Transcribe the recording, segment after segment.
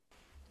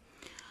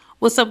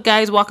What's up,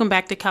 guys? Welcome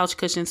back to Couch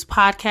Cushions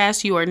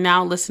Podcast. You are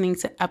now listening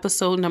to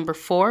episode number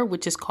 4,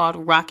 which is called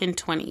Rockin'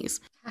 20s.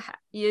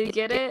 You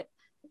get it?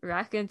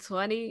 Rockin'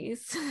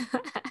 20s.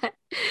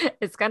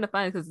 It's kind of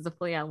fun because it's a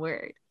play on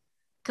word.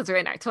 Because we're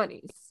in our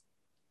 20s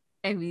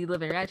and we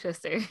live in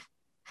Rochester.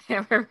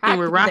 And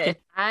we're rocking.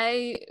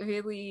 I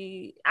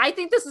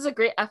think this is a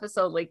great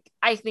episode. Like,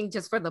 I think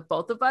just for the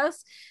both of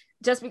us,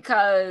 just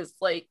because,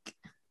 like,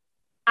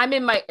 I'm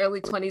in my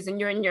early 20s and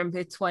you're in your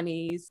mid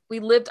 20s. We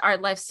lived our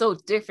life so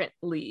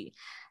differently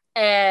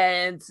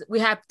and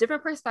we have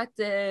different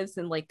perspectives,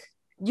 and like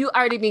you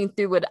already been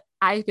through what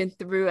I've been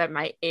through at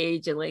my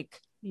age, and like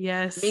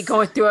me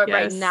going through it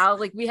right now.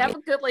 Like we have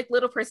a good like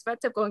little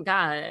perspective going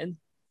on.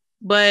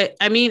 But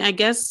I mean, I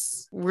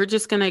guess we're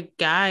just gonna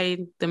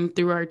guide them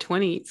through our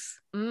 20s.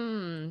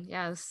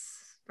 Yes.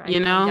 Right. You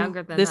know,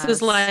 this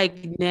is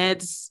like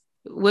Ned's.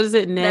 What is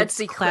it? Ned's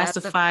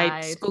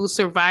classified school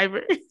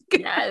survivor.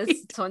 Yes,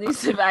 Tony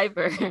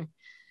Survivor.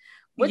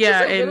 Which is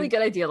a really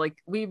good idea. Like,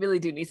 we really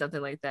do need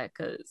something like that,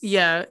 because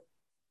and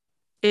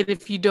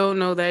if you don't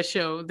know that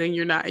show, then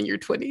you're not in your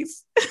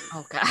 20s.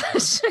 Oh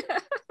gosh.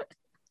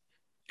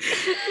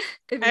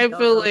 I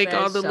feel like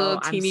all the little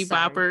teeny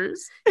boppers.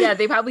 Yeah,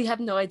 they probably have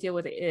no idea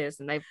what it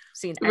is, and I've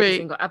seen every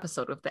single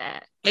episode of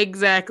that.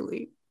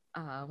 Exactly.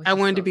 I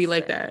wanted to be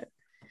like that.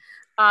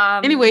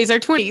 Anyways, our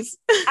 20s.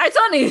 Our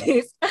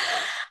 20s.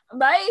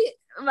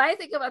 My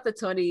thing about the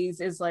 20s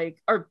is like,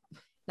 or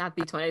not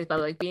the 20s, but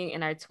like being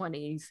in our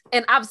 20s.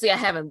 And obviously I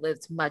haven't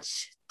lived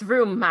much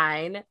through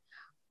mine,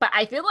 but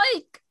I feel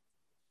like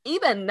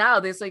even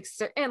now there's like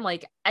certain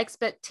like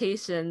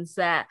expectations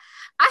that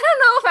I don't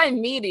know if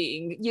I'm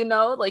meeting, you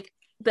know, like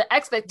the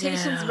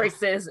expectations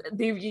versus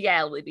the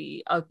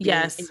reality of being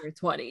in your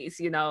 20s,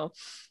 you know.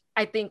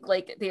 I think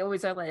like they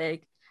always are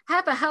like,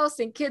 have a house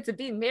and kids and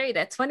be married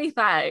at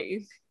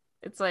 25.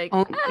 It's like,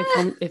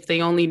 if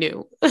they only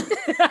knew.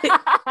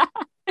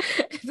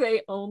 If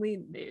they only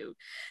knew.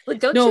 Like,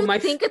 don't you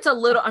think it's a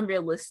little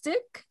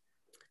unrealistic?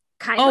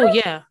 Kind of.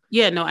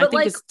 No, I think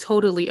like, it's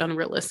totally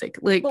unrealistic.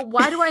 Like, but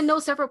why do I know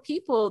several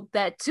people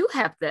that do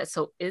have that?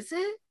 So is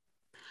it?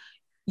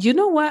 You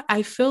know what?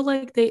 I feel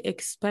like they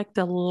expect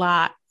a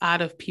lot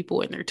out of people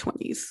in their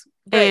 20s.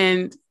 Right.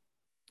 And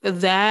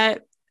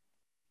that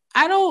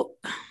I don't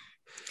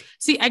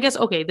see, I guess,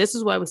 okay, this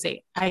is what I would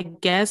say. I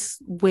guess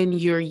when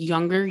you're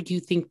younger, you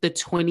think the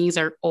 20s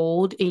are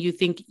old and you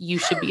think you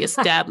should be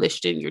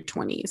established in your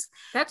 20s.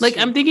 That's like,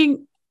 true. I'm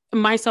thinking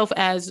myself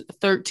as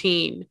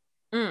 13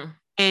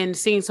 and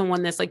seeing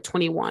someone that's like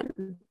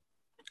 21.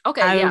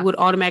 Okay. I would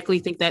automatically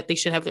think that they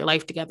should have their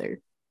life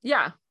together.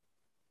 Yeah.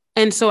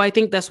 And so I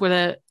think that's where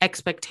the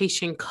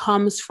expectation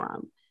comes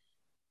from.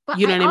 But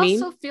you know what I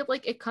mean? I also feel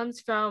like it comes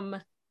from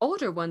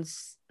older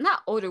ones,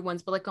 not older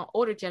ones, but like an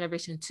older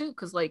generation too.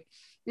 Because like,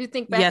 you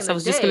think back in the day, I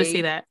was just going to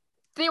say that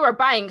they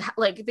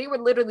were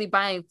literally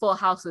buying full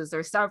houses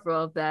or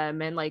several of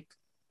them, and like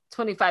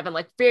 25 and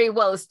like very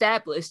well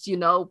established, you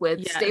know,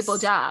 with stable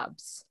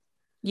jobs.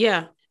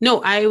 Yeah.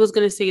 No, I was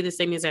going to say the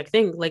same exact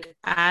thing. Like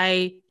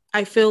I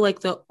feel like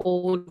the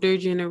older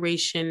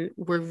generation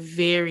were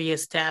very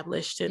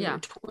established in their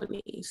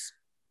 20s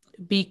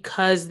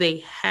because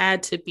they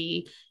had to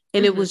be,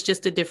 and it was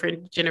just a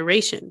different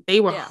generation. They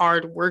were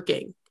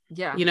hardworking.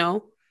 Yeah. You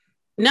know?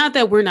 Not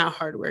that we're not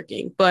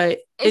hardworking, but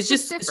it's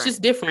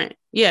just different.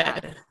 Yeah.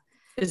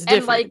 It's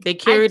different. Like, they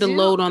carry the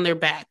load on their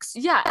backs.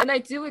 Yeah. And I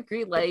do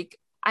agree. Like,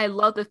 I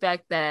love the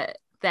fact that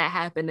that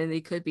happened and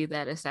they could be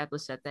that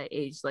established at that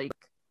age. Like,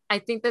 I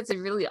think that's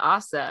really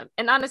awesome.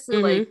 And honestly,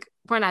 like,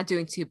 we're not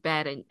doing too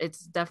bad and it's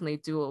definitely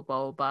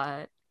doable,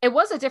 but it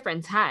was a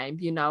different time,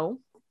 you know?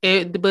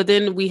 But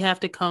then we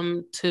have to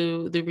come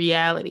to the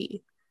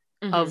reality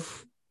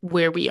of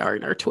where we are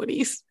in our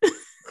 20s.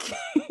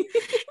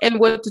 And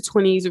what the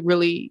 20s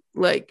really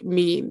like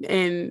mean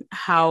and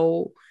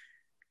how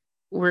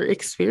we're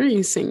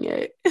experiencing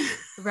it.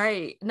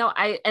 Right. No,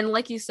 and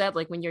like you said,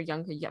 like when you're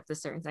younger, you have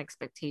this certain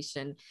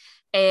expectation.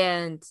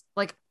 And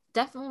like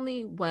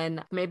definitely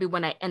when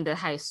I ended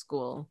high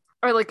school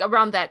or like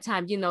around that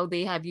time, you know,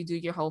 they have you do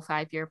your whole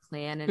 5-year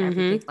plan and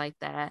everything like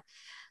that.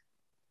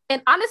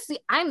 And honestly,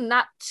 I'm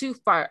not too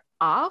far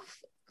off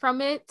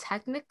from it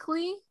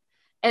technically.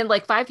 And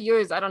like 5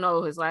 years, I don't know,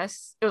 it was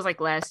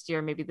like last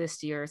year, maybe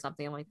this year or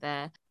something like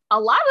that. A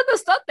lot of the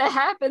stuff that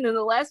happened in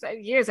the last 5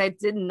 years, I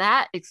did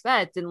not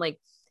expect. And like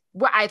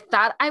where I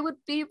thought I would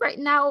be right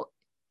now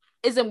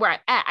isn't where I'm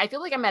at. I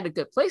feel like I'm at a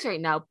good place right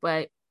now,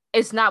 but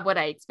it's not what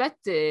I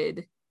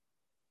expected.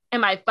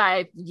 And my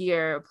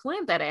 5-year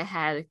plan that I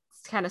had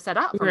kind of set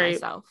out for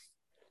myself.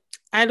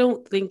 I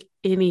don't think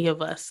any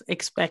of us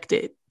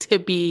expected to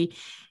be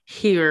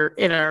here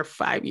in our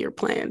 5-year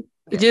plan.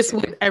 Just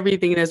with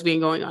everything that's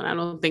been going on. I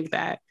don't think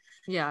that.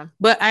 Yeah.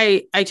 But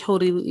I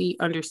totally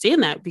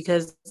understand that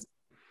because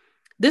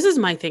this is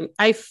my thing.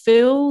 I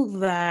feel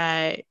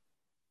that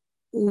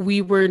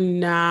we were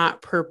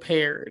not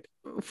prepared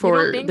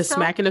for the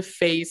smack in the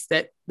face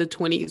that the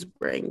 20s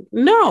bring.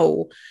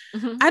 No,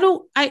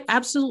 I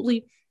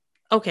absolutely.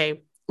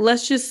 Okay,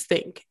 let's just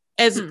think.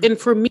 And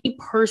for me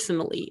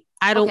personally,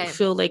 I don't Okay.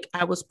 feel like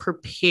I was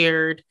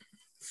prepared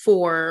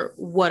for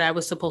what I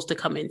was supposed to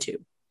come into.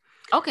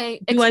 Okay.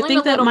 Do I Explain a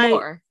think that little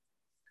more.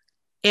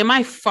 am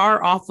I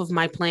far off of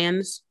my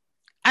plans?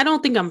 I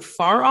don't think I'm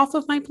far off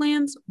of my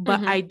plans,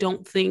 but Mm-hmm. I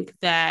don't think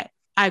that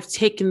I've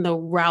taken the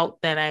route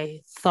that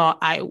I thought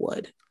I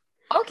would.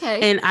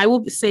 Okay. And I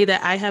will say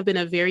that I have been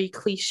a very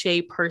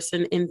cliche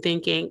person in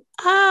thinking,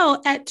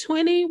 oh, at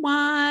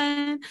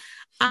 21,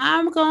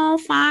 I'm going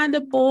to find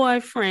a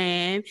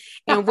boyfriend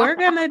and we're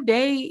going to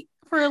date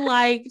for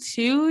like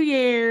 2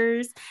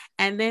 years.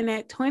 And then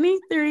at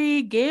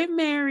 23, get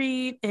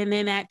married. And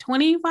then at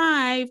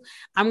 25,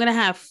 I'm going to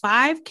have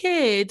 5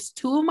 kids,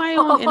 2 of my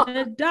own, and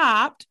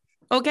adopt.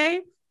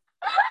 Okay.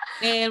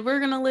 And we're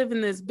going to live in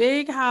this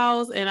big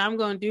house and I'm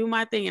going to do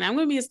my thing and I'm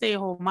going to be a stay at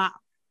home mom.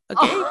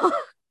 Okay.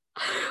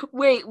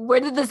 Wait, where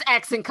did this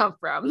accent come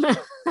from?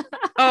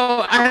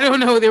 Oh, I don't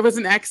know. There was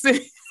an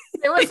accent.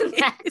 There was an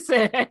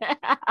accent.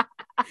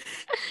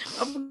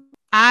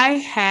 I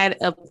had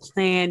a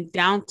plan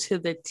down to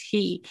the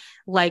T,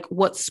 like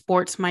what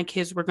sports my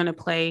kids were going to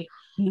play.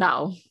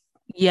 No.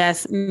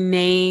 Yes,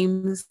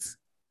 names,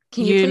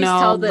 Can you please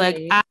tell the like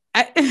name?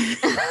 I'm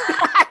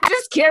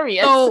just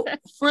curious. So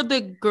for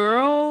the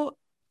girl,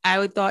 I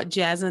would thought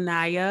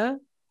Jazania.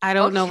 I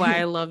don't know why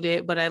I loved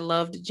it, but I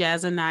loved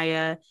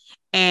Jazania.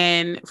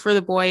 And for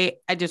the boy,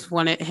 I just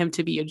wanted him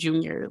to be a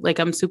junior. Like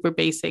I'm super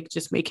basic,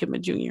 just make him a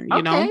junior,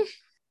 you know?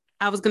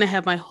 I was going to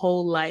have my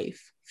whole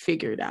life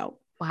figured out.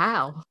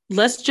 Wow.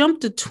 Let's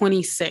jump to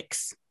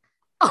 26.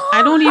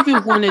 I don't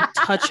even want to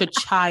touch a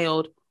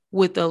child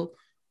with a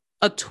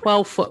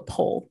 12-foot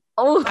pole.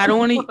 Oh, I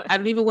don't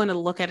even want to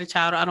look at a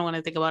child. I don't want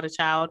to think about a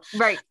child.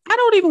 Right. I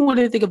don't even want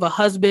to think of a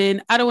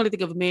husband. I don't want to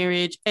think of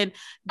marriage. And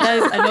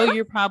guys, I know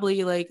you're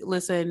probably like,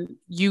 listen,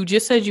 you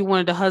just said you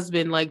wanted a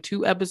husband like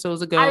 2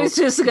 episodes ago. I was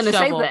just going to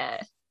say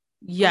that.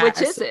 Yeah.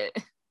 Which is it?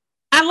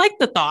 I like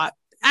the thought.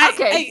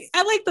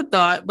 I like the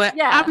thought, but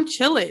yeah. I'm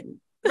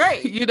chilling.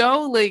 Right. You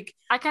know, like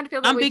I kind of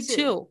feel I'm big too.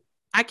 Chill.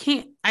 I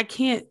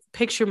can't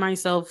picture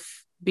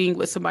myself being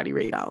with somebody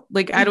right now.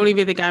 Like I don't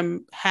even think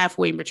I'm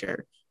halfway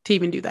mature to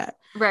even do that.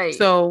 Right.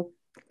 So,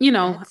 you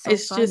know, so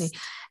it's funny. Just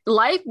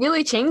life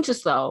really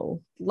changes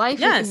though. Life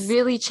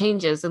really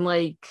changes. And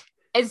like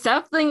it's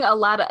definitely a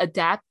lot of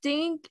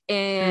adapting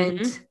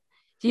and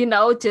you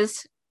know,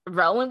 just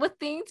rolling with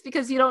things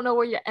because you don't know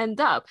where you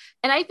end up.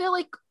 And I feel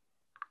like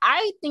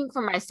I think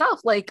for myself,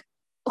 like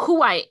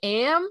who I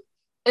am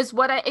is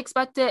what I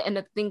expected, and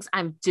the things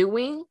I'm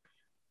doing,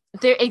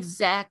 they're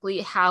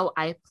exactly how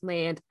I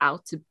planned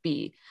out to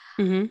be.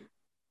 Mm-hmm.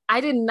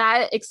 I did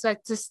not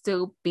expect to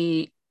still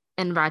be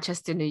in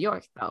Rochester, New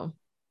York, though.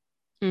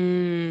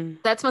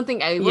 That's one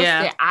thing I will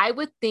say. I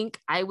would think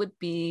I would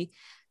be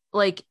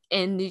like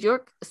in New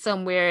York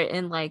somewhere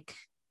in like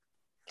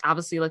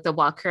obviously like the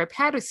Walker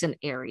Patterson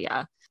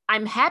area.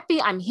 I'm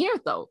happy I'm here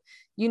though,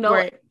 you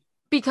know,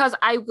 because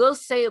I will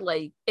say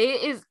like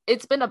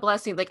it's been a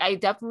blessing. Like I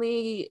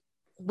definitely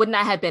would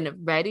not have been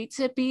ready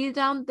to be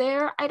down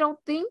there. I don't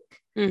think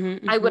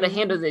I would have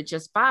handled it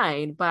just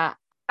fine, but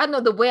I don't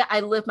know, the way I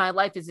live my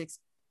life is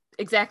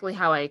exactly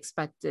how I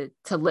expected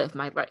to live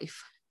my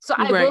life. So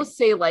I will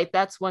say like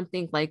that's one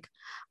thing like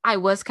I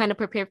was kind of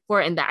prepared for,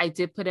 and that I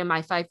did put in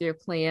my 5-year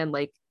plan,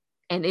 like,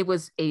 and it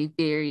was a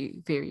very,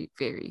 very,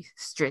 very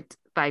strict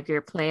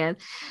 5-year plan.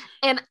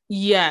 And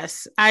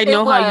yes, I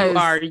know how you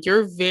are.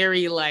 You're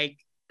very like,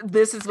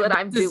 this is what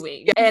I'm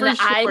doing, and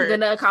I'm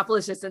gonna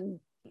accomplish this, and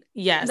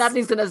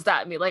nothing's gonna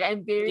stop me. Like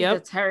I'm very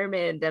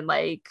determined and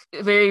like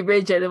very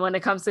rigid when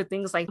it comes to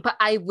things like, but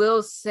I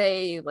will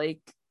say like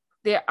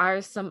there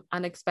are some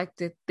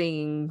unexpected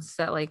things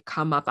that like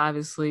come up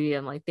obviously,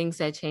 and like things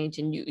that change,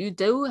 and you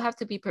do have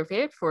to be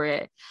prepared for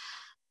it.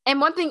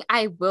 And one thing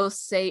I will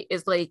say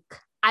is like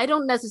I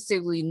don't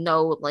necessarily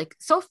know, like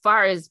so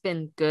far it's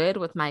been good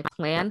with my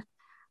plan,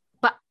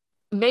 but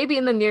maybe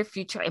in the near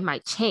future it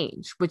might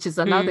change, which is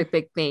another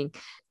big thing.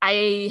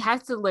 I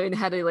have to learn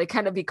how to like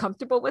kind of be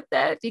comfortable with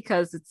that,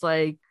 because it's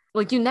like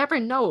you never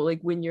know like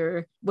when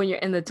you're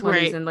in the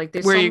 20s and like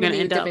there's so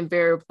many different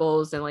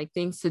variables and like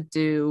things to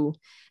do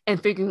and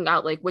figuring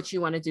out like what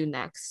you want to do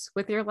next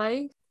with your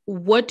life.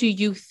 What do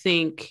you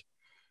think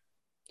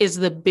is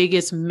the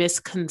biggest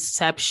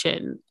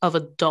misconception of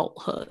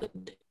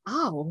adulthood?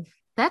 Oh,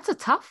 that's a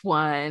tough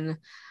one.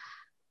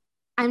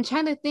 I'm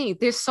trying to think.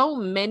 There's so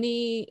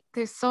many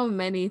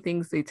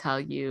things they tell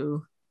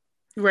you.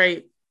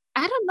 Right.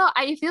 I don't know.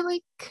 I feel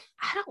like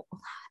I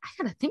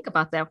gotta think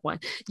about that one.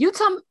 You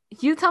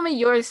tell me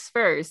yours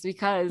first,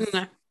 because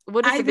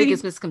what is the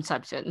biggest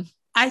misconception?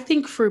 I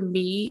think for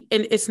me,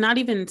 and it's not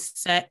even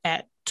set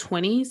at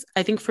 20s,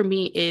 I think for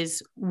me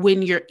is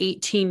when you're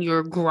 18,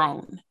 you're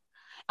grown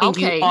and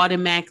you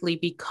automatically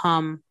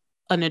become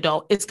an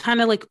adult. It's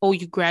kind of like, oh,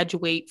 you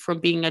graduate from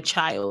being a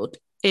child,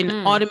 and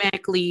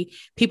automatically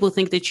people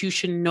think that you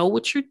should know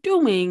what you're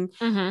doing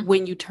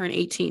when you turn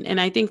 18. And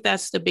I think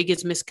that's the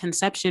biggest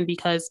misconception,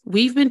 because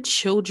we've been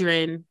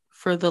children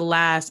for the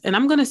last, and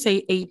I'm going to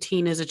say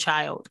 18 is a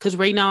child, because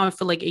right now I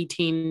feel like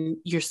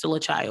 18, you're still a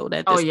child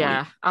at this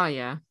point. Oh,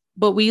 yeah.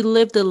 but we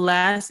lived the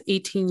last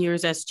 18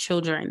 years as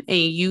children. And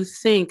you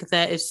think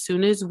that as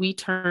soon as we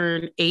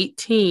turn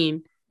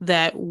 18,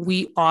 that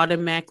we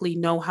automatically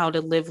know how to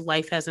live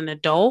life as an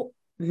adult?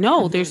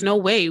 No, there's Mm-hmm. no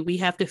way. We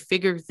have to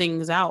figure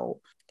things out.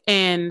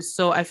 And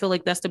so I feel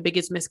like that's the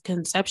biggest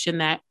misconception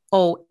that,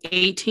 oh,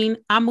 18,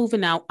 I'm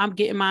moving out, I'm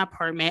getting my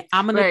apartment,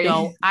 I'm an Right.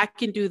 adult, I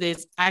can do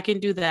this, I can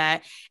do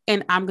that,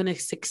 and I'm going to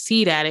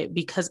succeed at it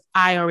because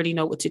I already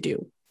know what to do.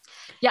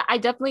 Yeah, I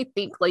definitely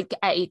think like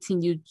at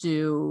 18 you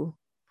do,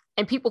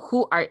 and people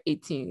who are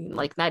 18,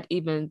 like not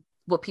even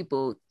what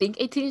people think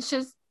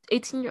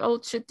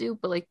 18-year-olds should do,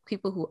 but like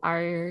people who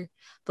are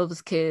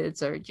those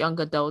kids or young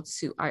adults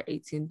who are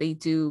 18, they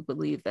do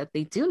believe that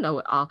they do know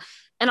it all.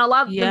 And a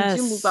lot of them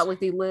do move Yes. out, like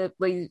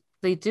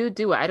they do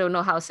it. I don't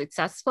know how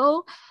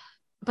successful,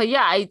 but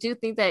yeah, I do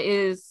think that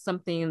is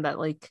something that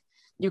like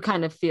you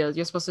kind of feel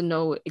you're supposed to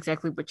know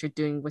exactly what you're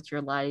doing with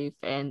your life.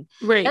 And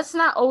Right. that's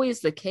not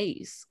always the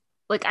case.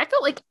 Like I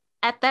feel like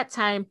at that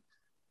time,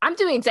 I'm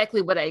doing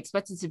exactly what I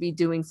expected to be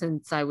doing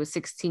since I was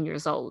 16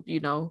 years old, you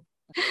know?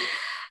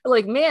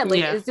 Like, man, like,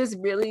 Yeah. is this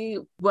really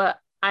what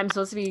I'm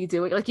supposed to be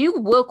doing? Like, you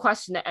will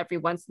question it every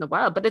once in a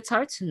while, but it's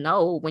hard to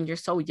know when you're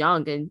so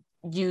young and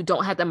you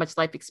don't have that much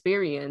life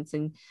experience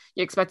and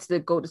you're expected to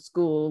go to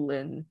school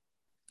and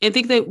And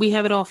think that we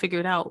have it all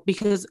figured out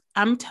because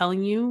I'm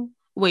telling you,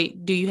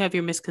 wait, do you have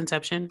your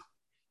misconception?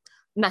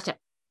 not yet.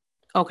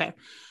 Okay.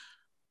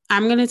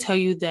 I'm going to tell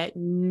you that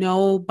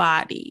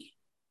nobody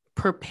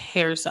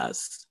prepares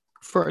us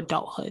for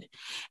adulthood.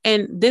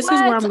 And this is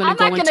where What? I'm going to I'm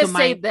go not into gonna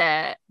say my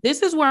that.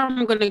 this is where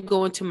I'm going to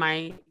go into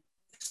my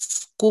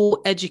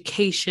school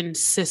education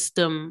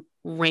system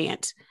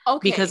rant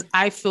because Okay.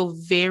 I feel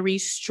very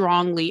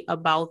strongly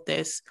about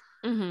this.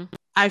 Mm-hmm.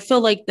 I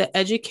feel like the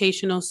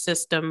educational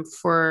system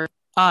for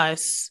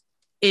us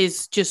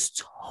is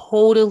just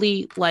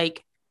totally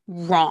like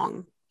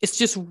wrong. It's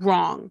just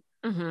wrong.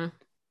 Mm-hmm.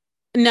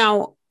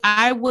 Now,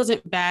 I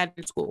wasn't bad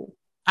in school.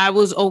 I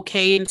was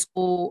okay in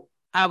school.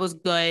 I was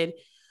good,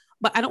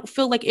 but I don't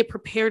feel like it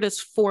prepared us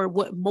for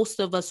what most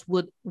of us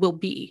would will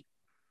be.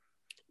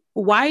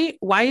 Why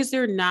is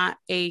there not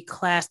a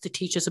class to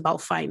teach us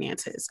about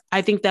finances?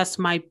 I think that's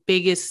my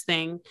biggest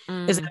thing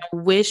is that Mm. I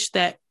wish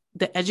that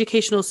the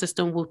educational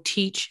system will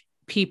teach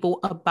people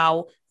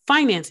about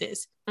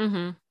finances.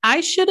 Mm-hmm.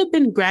 I should have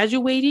been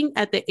graduating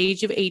at the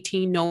age of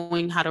 18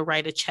 knowing how to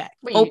write a check,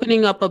 Wait.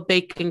 opening up a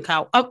bank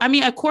account. I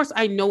mean, of course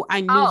I knew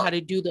how Oh, to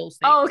do those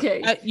things. oh,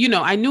 okay. I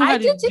knew I how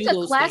to did do take a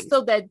those class things.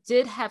 though that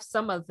did have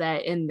some of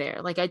that in there.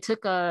 Like I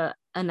took a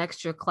an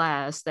extra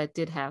class that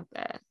did have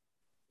that.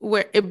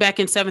 Where back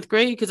in 7th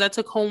grade because I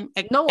took home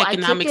No, I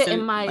took economics it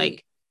and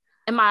like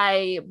in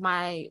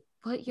my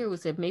what year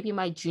was it? Maybe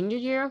my junior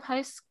year of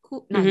high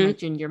school. Not my mm-hmm,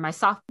 junior, my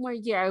sophomore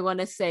year, I want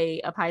to say,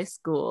 of high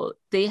school.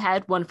 They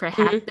had one for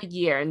half mm-hmm. the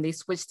year and they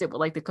switched it with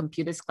like the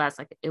computers class.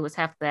 Like it was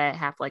half that,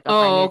 half like a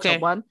Oh, financial okay.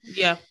 one.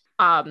 Yeah.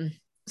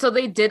 So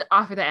they did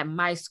offer that at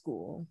my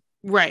school,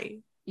 Right.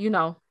 you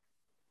know.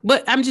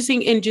 But I'm just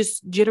saying in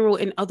just general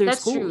in other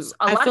That's true. schools.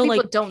 A I lot of feel people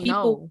like don't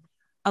know.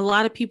 a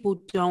lot of people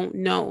don't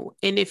know.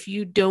 And if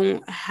you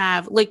don't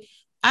have like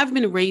I've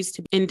been raised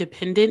to be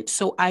independent,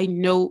 so I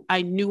knew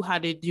how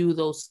to do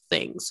those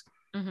things.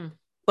 Mm-hmm.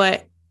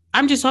 But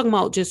I'm just talking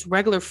about just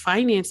regular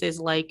finances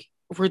like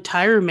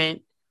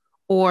retirement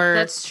or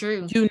That's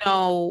true.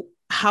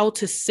 how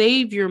to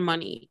save your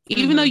money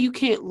even though Mm-hmm. you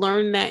can't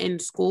learn that in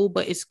school,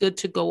 but it's good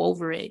to go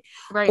over it.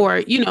 Right.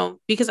 Or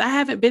because I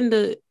haven't been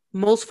the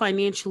most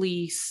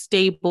financially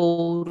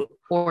stable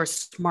or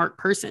smart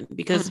person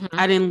because Mm-hmm.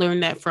 I didn't learn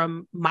that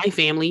from my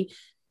family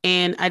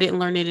and I didn't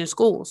learn it in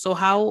school. So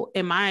how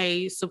am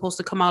I supposed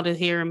to come out of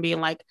here and being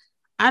like,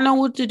 I know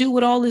what to do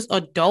with all this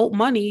adult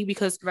money?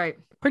 Because Right.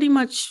 pretty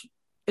much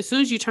as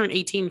soon as you turn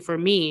 18 for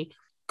me,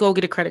 go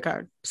get a credit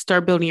card,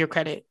 start building your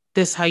credit.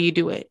 This is how you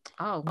do it.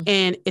 Oh,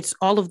 And it's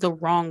all of the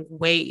wrong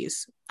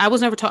ways. I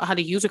was never taught how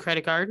to use a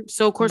credit card.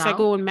 So of course I no.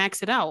 go and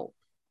max it out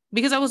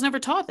because I was never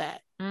taught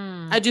that.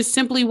 Mm. I just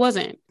simply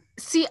wasn't.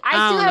 See, I I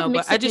do don't have know, but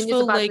mixed I just opinions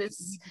feel about like this.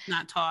 we just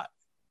not taught.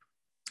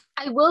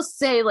 I will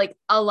say, like,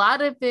 a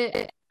lot of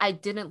it I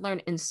didn't learn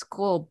in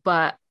school,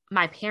 but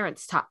my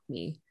parents taught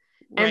me,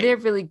 and they're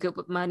Right. really good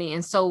with money.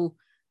 And so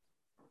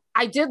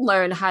I did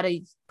learn how to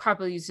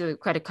properly use a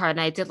credit card,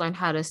 and I did learn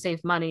how to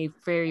save money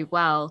very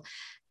well.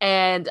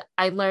 And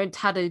I learned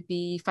how to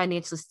be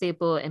financially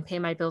stable and pay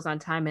my bills on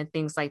time and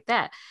things like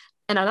that.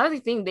 And another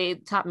thing they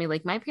taught me,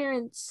 like, my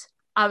parents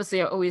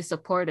obviously are always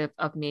supportive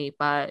of me,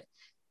 but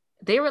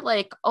they were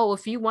like, oh,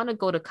 if you want to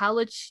go to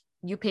college,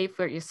 you pay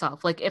for it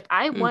yourself. Like if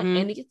I want Mm-hmm.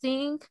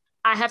 anything,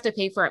 I have to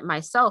pay for it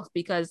myself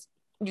because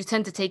you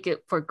tend to take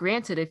it for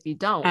granted if you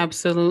don't,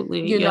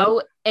 Absolutely. you Yep.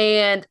 know?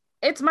 And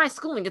it's my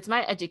schooling, it's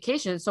my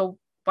education. So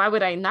why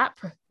would I not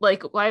why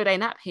would I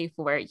not pay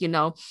for it, you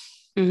know?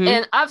 Mm-hmm.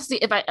 And obviously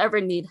if I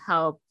ever need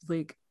help,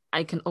 like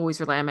I can always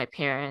rely on my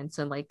parents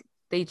and like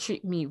they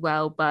treat me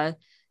well, but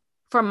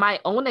for my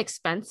own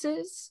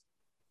expenses,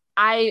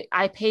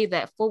 I pay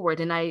that forward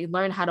and I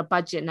learn how to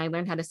budget and I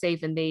learn how to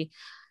save and they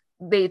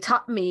they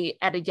taught me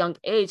at a young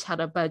age how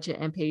to budget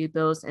and pay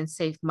bills and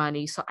save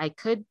money so I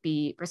could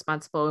be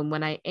responsible. And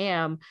when I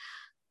am,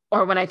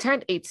 or when I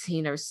turned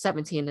 18 or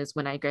 17 is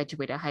when I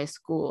graduated high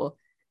school,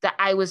 that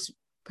I was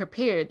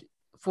prepared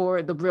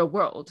for the real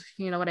world.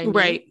 You know what I mean?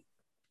 Right.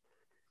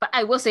 But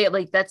I will say,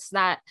 like, that's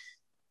not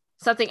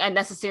something I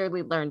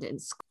necessarily learned in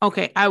school.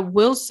 Okay. I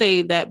will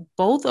say that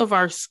both of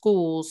our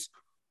schools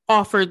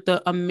offered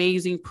the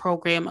amazing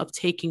program of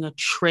taking a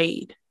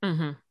trade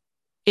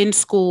in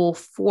school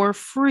for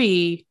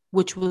free,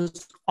 which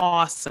was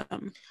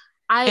awesome.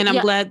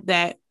 I'm glad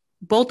that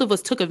both of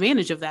us took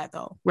advantage of that,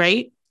 though,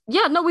 right?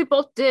 Yeah, no, we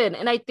both did.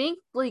 And I think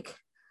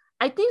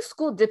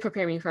school did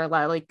prepare me for a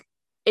lot. Like,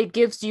 it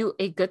gives you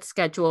a good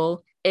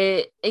schedule.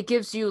 It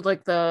gives you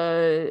like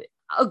a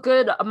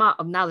good amount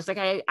of knowledge.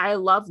 Like, I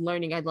love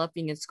learning. I love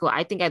being in school.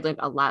 I think I learned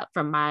a lot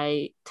from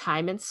my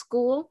time in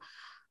school.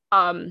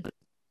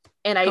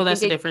 And that's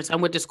the difference. I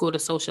went to school to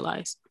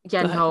socialize.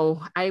 Yeah,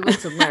 no, I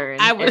went to learn.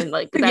 I went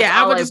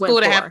to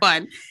school to have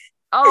fun.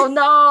 Oh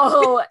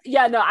no.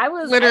 Yeah, no, I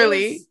was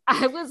literally.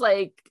 I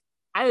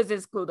was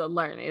in school to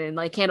learn and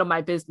like handle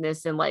my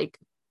business and like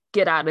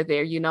get out of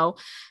there, you know?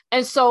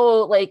 And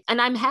so like,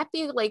 and I'm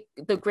happy like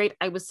the grade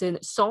I was in,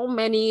 so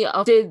many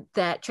did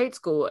that trade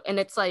school. And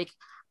it's like,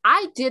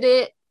 I did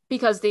it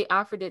because they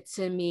offered it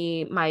to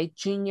me my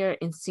junior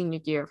and senior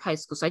year of high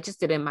school. So I just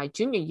did it in my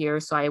junior year.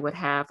 So I would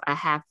have a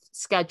half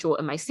schedule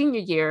in my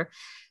senior year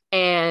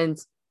and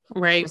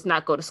just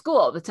not go to school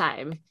all the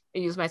time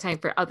and use my time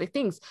for other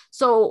things.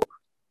 So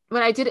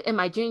when I did it in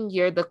my junior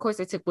year, the course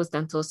I took was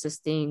dental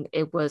assisting.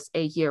 It was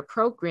a year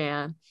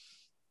program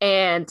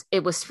and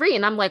it was free.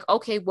 And I'm like,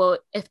 okay, well,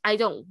 if I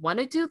don't want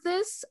to do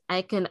this,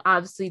 I can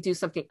obviously do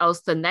something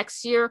else the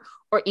next year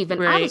or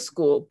even out of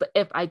school. But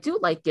if I do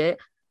like it,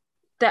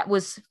 that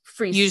was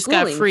free. You just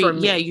got free. For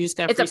me. Yeah, you just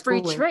got it's free. It's a free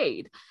schooling.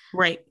 trade.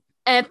 Right.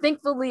 And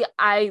thankfully,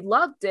 I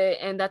loved it.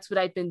 And that's what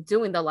I've been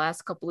doing the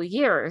last couple of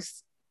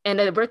years. And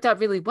it worked out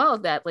really well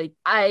that like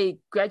I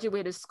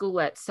graduated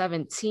school at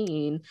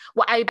 17.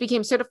 Well, I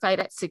became certified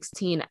at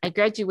 16. I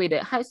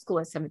graduated high school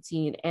at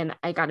 17 and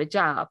I got a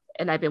job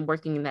and I've been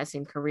working in that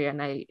same career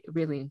and I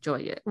really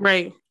enjoy it.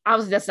 Right.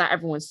 Obviously, that's not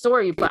everyone's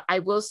story, but I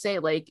will say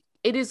like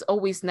it is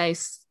always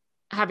nice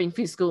having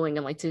free schooling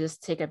and like to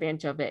just take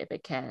advantage of it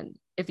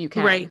if you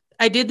can. Right.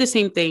 I did the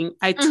same thing.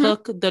 I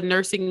took the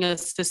nursing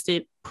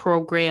assistant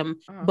program,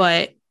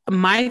 but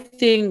my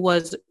thing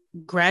was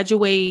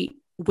graduate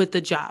with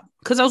the job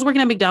because I was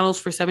working at McDonald's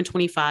for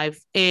 $7.25.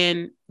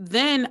 And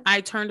then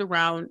I turned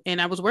around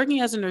and I was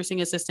working as a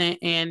nursing assistant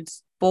and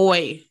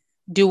boy,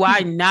 do I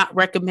not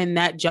recommend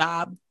that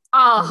job.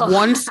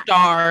 1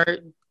 star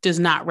does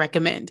not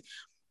recommend.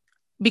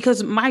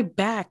 Because my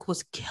back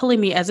was killing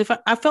me as if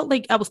I felt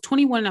like I was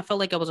 21 and I felt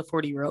like I was a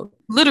 40-year-old.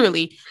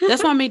 Literally.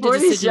 That's why I made the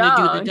decision to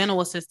do the dental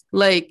assistant.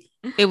 Like,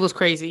 it was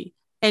crazy.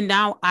 And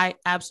now I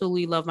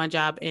absolutely love my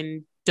job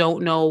and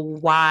don't know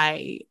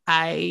why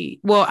I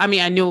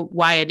knew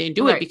why I didn't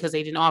do it because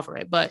they didn't offer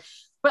it. But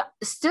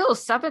still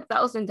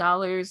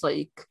 $7,000,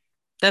 like.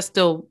 That's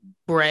still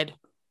bread.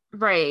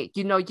 Right.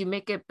 You know, you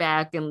make it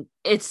back and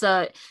it's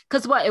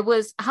because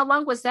how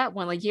long was that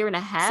one? Like a year and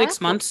a half?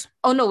 6 months.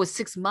 Oh no, it was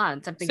 6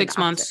 months. I'm thinking 6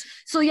 months.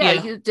 So yeah,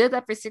 you did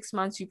that for 6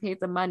 months. You paid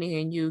the money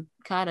and you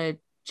got a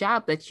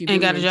job that you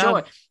really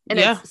enjoy. And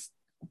it's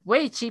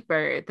way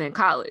cheaper than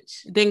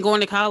college. Than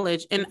going to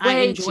college. And I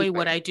enjoy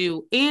what I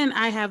do. And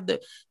I have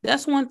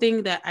that's one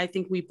thing that I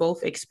think we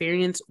both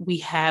experience. We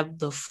have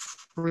the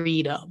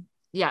freedom.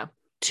 Yeah.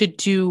 To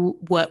do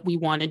what we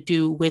want to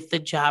do with the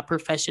job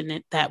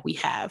profession that we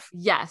have.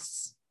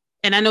 Yes.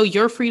 And I know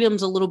your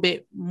freedom's a little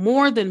bit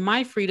more than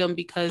my freedom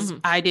because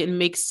I didn't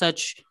make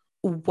such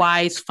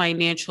wise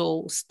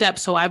financial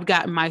steps. So I've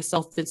gotten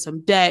myself in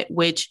some debt,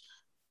 which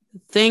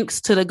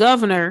thanks to the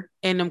governor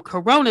and them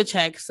Corona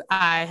checks,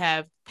 I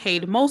have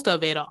paid most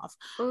of it off.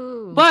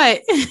 Ooh.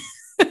 But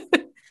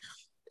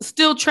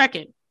still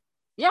trekking.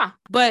 Yeah.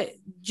 But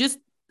just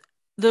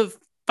the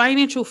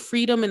financial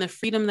freedom and the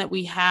freedom that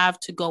we have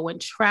to go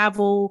and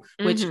travel,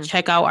 which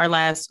check out our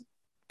last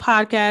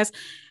podcast.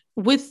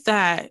 With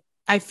that,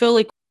 I feel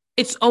like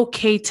it's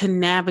okay to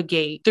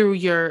navigate through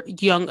your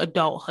young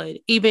adulthood,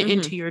 even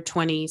into your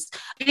 20s.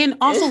 And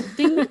also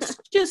things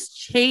just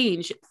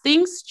change.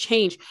 Things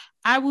change.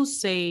 I will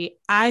say,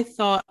 I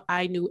thought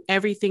I knew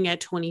everything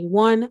at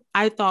 21.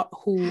 I thought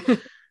who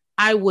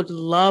I would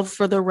love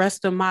for the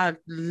rest of my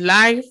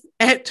life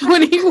at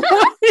 21.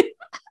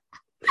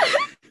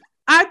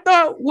 I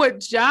thought what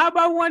job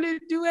I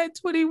wanted to do at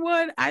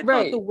 21. I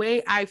thought the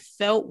way I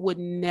felt would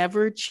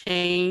never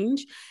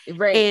change.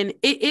 Right. And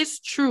it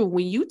is true.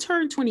 When you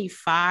turn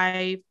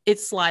 25,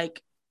 it's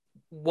like,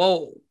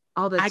 whoa,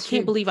 I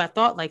can't believe I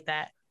thought like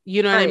that.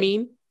 You know what I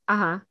mean?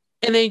 Uh-huh.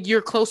 And then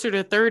you're closer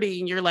to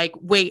 30 and you're like,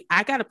 wait,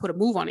 I got to put a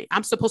move on it.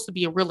 I'm supposed to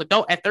be a real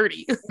adult at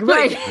 30.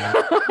 Right.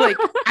 like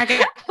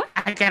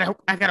I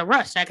gotta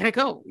rush. I gotta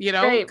go, you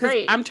know,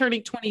 because I'm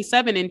turning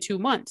 27 in 2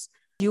 months.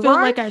 You feel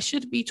are? like I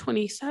should be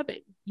 27.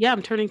 Yeah,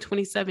 I'm turning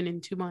 27 in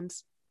 2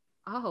 months.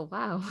 Oh,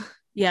 wow.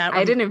 Yeah,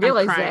 I didn't I'm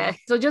realize crying. that.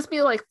 So just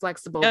be like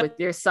flexible Yep. with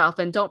yourself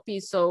and don't be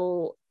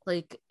so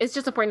like, it's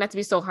just important not to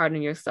be so hard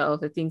on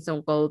yourself if things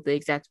don't go the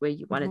exact way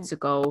you want it to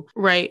go.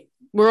 Right.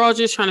 We're all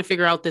just trying to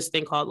figure out this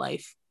thing called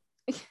life.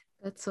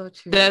 That's so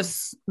true.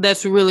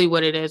 That's really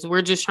what it is.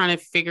 We're just trying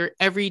to figure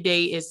every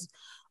day is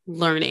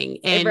learning.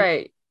 And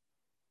right.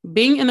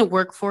 being in the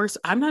workforce,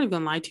 I'm not even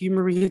gonna lie to you,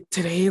 Maria,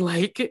 today.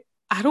 Like,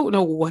 I don't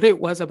know what it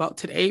was about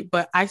today,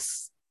 but I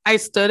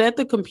stood at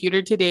the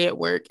computer today at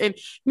work. And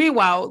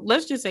meanwhile,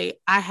 let's just say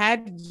I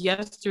had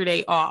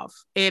yesterday off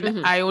and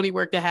Mhm. I only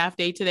worked a half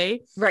day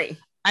today. Right.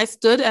 I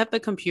stood at the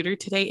computer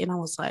today and I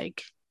was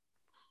like,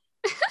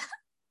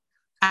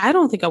 I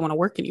don't think I want to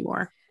work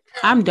anymore.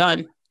 I'm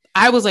done.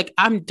 I was like,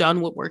 I'm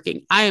done with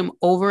working. I am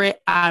over it.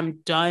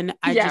 I'm done.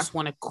 I Yeah. just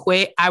want to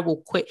quit. I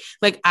will quit.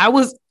 Like I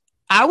was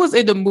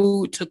in the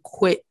mood to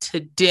quit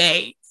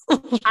today.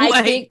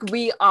 I think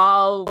we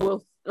all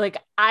will, like,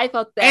 I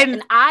felt that.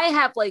 And I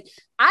have like,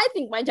 I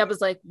think my job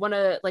is like one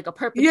of like a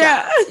perfect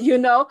job, you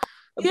know?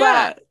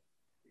 Yeah. But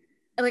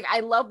like, I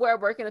love where I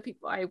work and the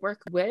people I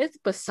work with,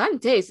 but some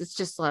days it's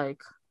just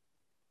like,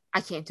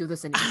 I can't do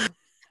this anymore.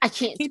 I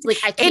can't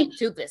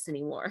do this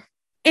anymore.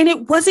 And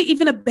it wasn't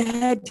even a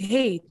bad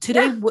day.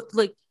 Today,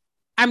 like,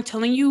 I'm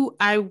telling you,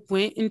 I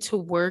went into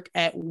work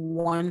at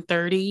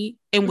 1:30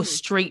 and was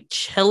straight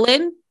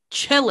chilling.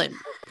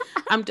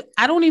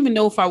 I don't even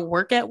know if I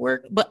work at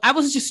work, but I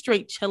was just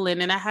straight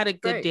chilling and I had a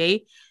good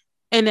day.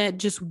 And at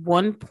just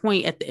one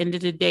point at the end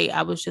of the day,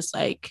 I was just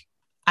like,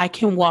 I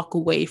can walk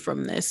away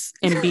from this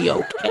and be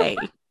okay.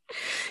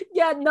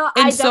 Yeah, no,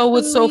 and I so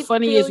what's so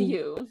funny is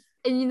you.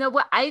 And you know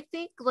what? I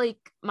think like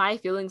my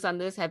feelings on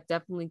this have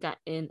definitely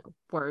gotten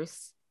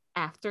worse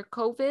after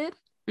COVID.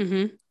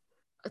 Mm-hmm.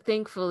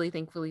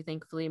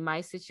 Thankfully,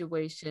 my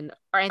situation,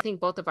 or I think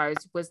both of ours,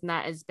 was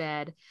not as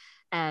bad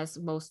as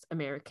most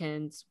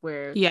Americans,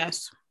 where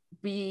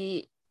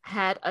we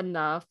had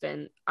enough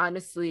and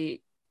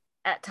honestly,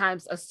 at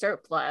times, a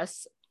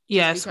surplus.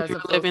 Yes, we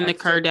were living the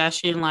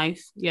Kardashian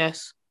life.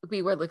 Yes.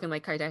 We were looking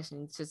like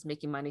Kardashians, just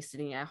making money,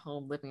 sitting at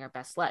home, living our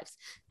best lives.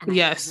 And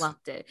I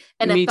loved it.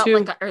 And it felt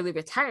like an early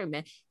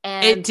retirement.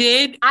 And it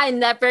did. I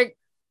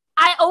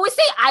always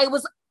say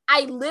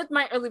I lived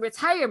my early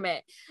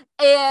retirement.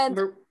 And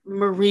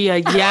Maria,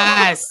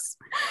 yes.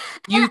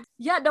 No,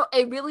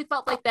 it really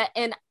felt like that.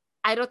 And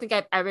I don't think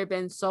I've ever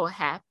been so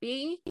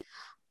happy.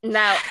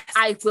 Now,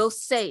 I will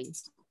say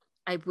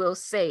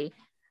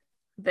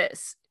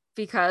this,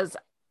 because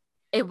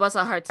it was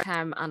a hard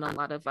time on a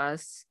lot of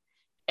us.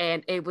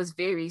 And it was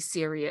very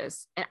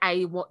serious. And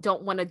I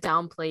don't want to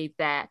downplay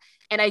that.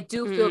 And I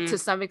do feel to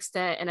some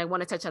extent, and I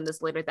want to touch on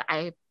this later, that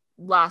I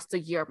lost a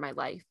year of my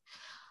life.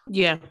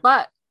 Yeah.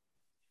 But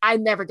I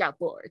never got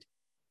bored.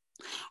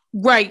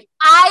 Right.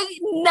 I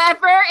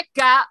never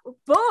got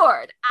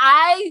bored.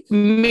 I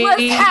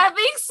was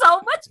having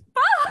so much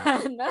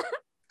fun.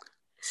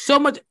 So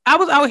much. I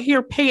was out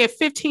here paying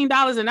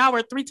 $15 an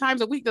hour 3 times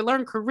a week to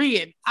learn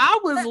Korean. I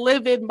was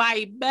living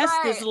my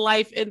bestest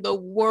life in the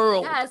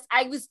world. Yes,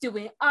 I was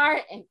doing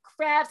art and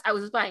crafts. I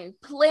was buying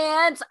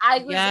plants.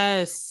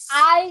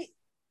 I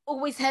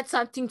always had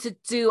something to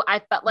do. I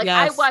felt like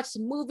I watched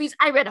movies.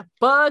 I read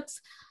books.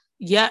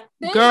 Yeah,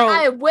 girl.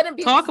 I wouldn't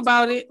be talk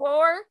about it.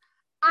 Before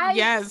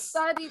I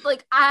studied,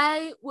 like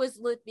I was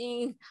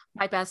living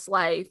my best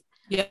life.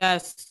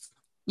 Yes.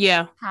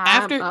 Yeah.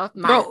 After life.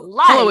 Hold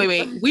on,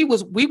 wait. We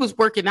was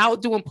working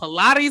out, doing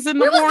Pilates in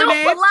the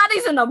morning.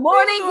 Pilates in the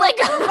morning, like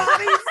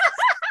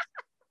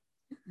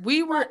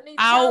we were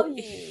out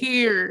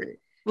here.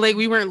 Like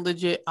we weren't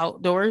legit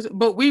outdoors,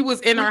 but we was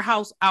in our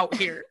house out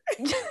here.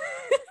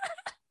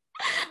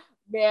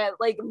 Man,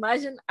 like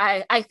imagine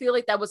I feel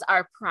like that was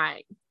our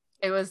prime.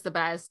 It was the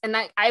best. And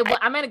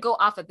I'm going to go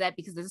off of that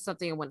because this is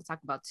something I want to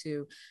talk about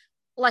too.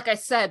 Like I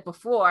said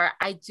before,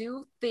 I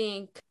do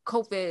think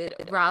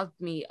COVID robbed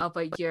me of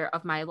a year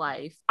of my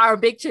life. Our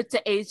big trip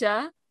to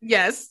Asia.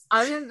 Yes.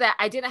 Other than that,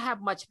 I didn't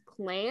have much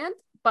planned,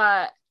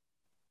 but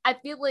I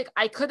feel like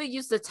I could have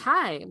used the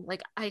time.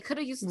 Like I could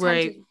have used the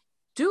time to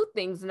do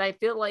things. And I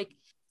feel like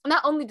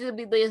not only did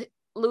we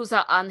lose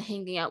out on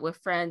hanging out with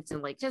friends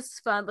and like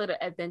just fun little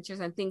adventures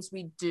and things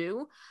we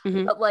do,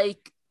 but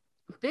like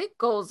big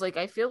goals, like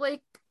I feel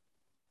like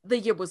the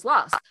year was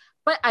lost.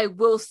 But I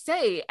will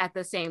say at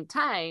the same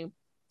time,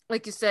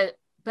 like you said,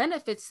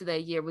 benefits to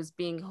that year was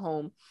being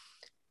home.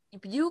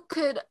 You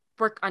could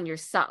work on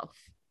yourself,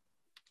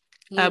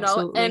 you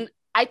know, and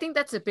I think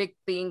that's a big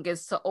thing,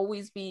 is to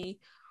always be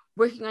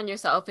working on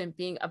yourself and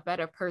being a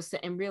better person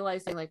and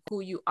realizing like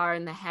who you are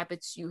and the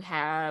habits you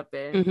have,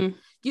 and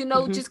you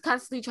know, just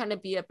constantly trying to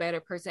be a better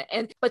person.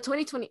 But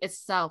 2020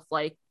 itself,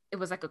 like it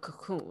was like a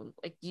cocoon.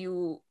 Like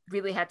you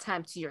really had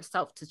time to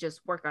yourself to just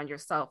work on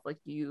yourself. Like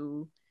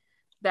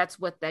that's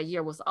what that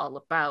year was all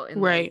about.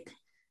 And like,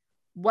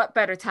 what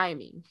better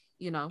timing,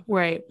 you know?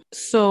 Right.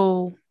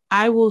 So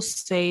I will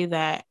say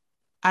that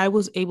I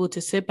was able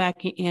to sit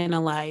back and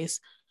analyze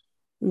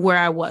where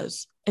I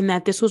was, and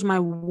that this was my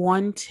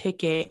one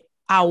ticket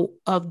out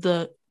of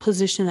the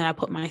position that I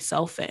put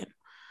myself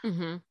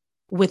in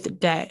with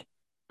debt.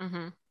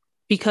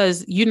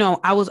 because,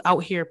 I was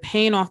out here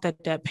paying off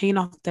that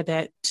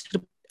debt,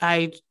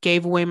 I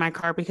gave away my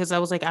car because I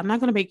was like, I'm not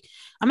going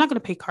to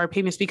pay car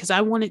payments because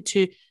I wanted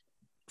to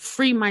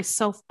free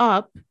myself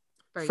up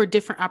for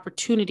different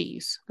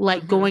opportunities,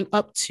 like going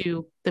up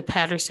to the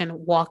Patterson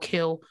Walk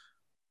Hill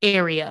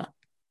area.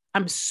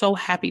 I'm so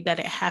happy that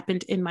it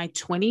happened in my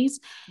 20s,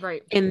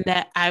 right? And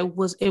that I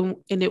was in,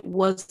 and it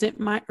wasn't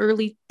my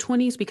early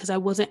 20s because I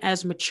wasn't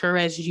as mature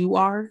as you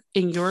are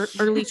in your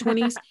early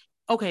 20s.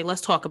 Okay,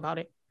 let's talk about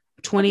it.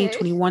 20, Okay.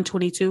 21,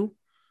 22.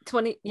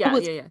 20.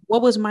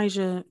 What was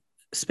Maija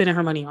spending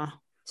her money on?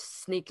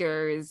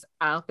 Sneakers,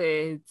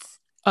 outfits,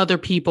 Other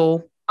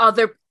people.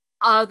 Other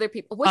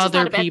people, which is not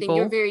Other a bad thing. You're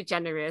people. very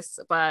generous,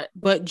 but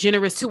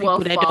generous to people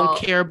that don't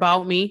care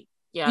about me.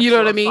 Yeah, you know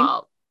what I mean?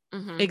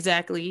 Mm-hmm.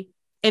 Exactly.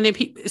 And then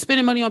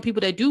spending money on people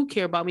that do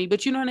care about me,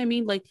 but you know what I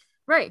mean? Like,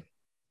 right.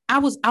 I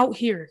was out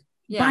here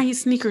buying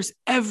sneakers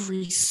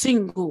every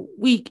single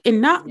week, and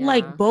not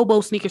like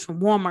Bobo sneakers from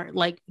Walmart,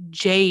 like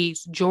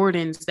J's,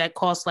 Jordans that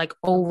cost like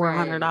over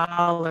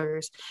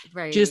 $100,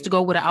 just to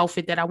go with an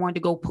outfit that I wanted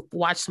to go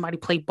watch somebody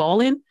play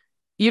ball in.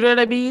 You know what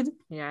I mean?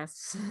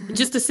 Yes.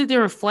 Just to sit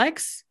there and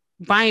flex,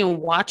 buying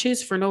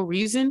watches for no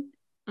reason.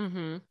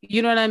 Mm-hmm.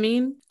 You know what I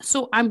mean?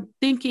 So I'm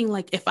thinking,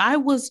 like, if I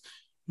was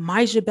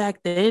Maija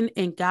back then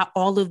and got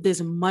all of this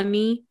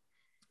money,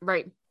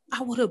 right,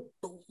 I would have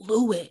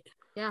blew it.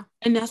 Yeah.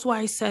 And that's why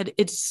I said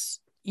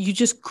you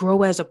just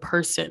grow as a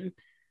person,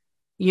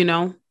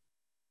 Yeah,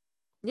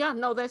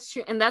 no, that's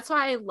true. And that's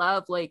why I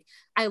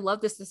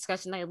love this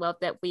discussion. I love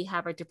that we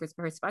have our different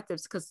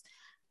perspectives, because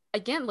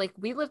again, like,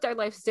 we lived our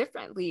lives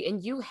differently,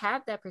 and you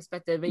have that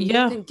perspective, and you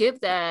can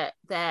give that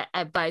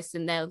advice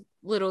and that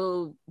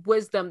little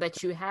wisdom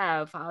that you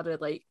have how to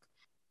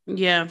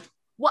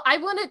Well, I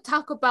want to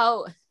talk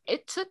about,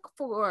 it took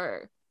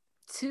for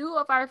two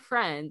of our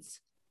friends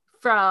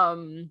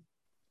from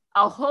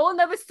a whole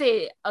nother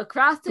state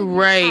across the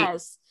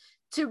US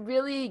to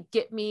really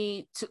get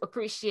me to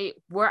appreciate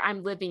where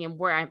I'm living and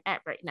where I'm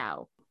at right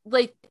now.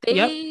 Like,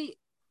 they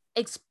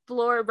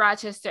explore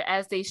Rochester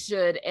as they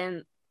should,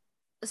 and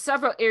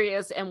several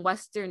areas in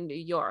Western New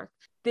York.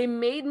 They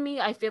made me,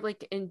 I feel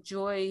like,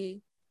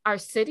 enjoy our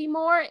city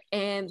more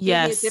and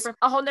give me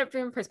a whole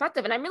different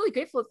perspective. And I'm really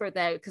grateful for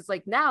that, because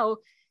like now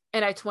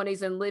in our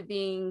 20s and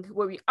living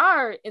where we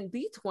are in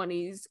the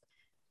 20s,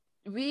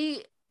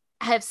 we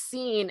have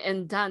seen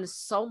and done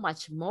so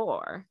much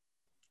more.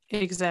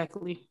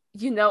 Exactly.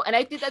 And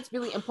I think that's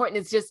really important.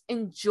 It's just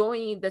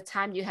enjoying the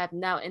time you have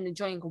now and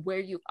enjoying where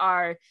you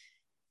are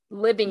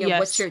living and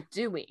what you're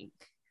doing.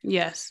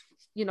 Yes.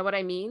 You know what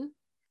I mean?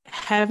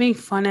 Having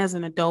fun as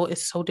an adult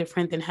is so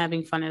different than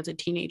having fun as a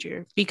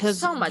teenager, because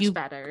so much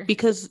better,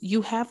 because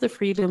you have the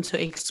freedom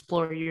to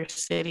explore your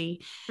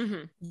city.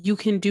 Mm-hmm. You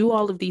can do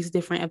all of these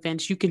different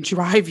events. You can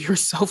drive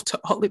yourself to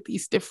all of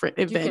these different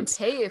events.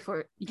 You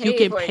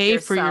can pay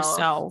for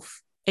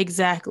yourself.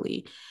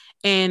 Exactly.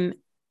 And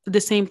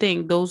the same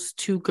thing, those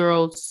two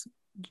girls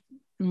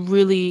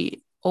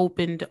really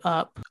opened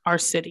up our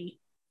city.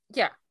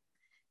 Yeah.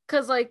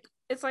 Because like,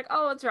 it's like,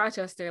 oh, it's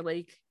Rochester.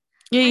 Like,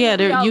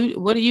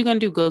 what are you gonna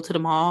do? Go to the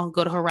mall,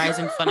 go to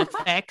Horizon Fun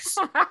Effects.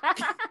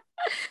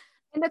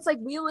 And it's like,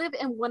 we live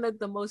in one of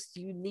the most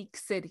unique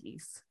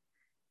cities,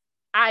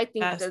 I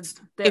think.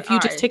 If you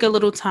just take a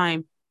little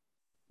time.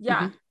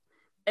 And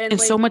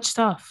like, so much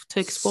stuff to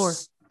explore.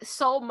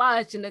 So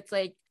much. And it's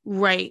like,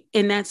 right.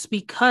 And that's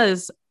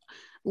because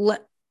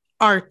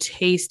our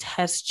taste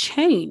has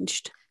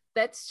changed.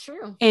 That's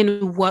true.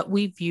 And what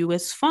we view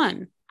as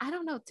fun. I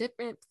don't know,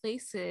 different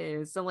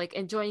places, and like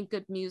enjoying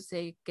good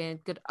music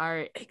and good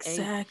art.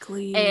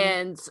 Exactly.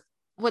 And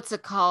what's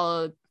it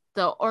called?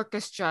 The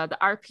orchestra, the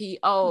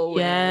RPO.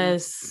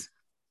 Yes.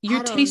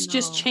 Your taste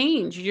just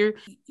change.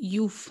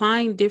 You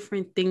find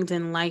different things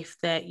in life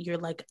that you're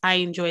like, I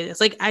enjoy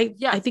this. Like I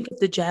think of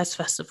the jazz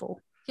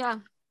festival. Yeah.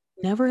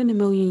 Never in a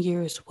million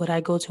years would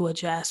I go to a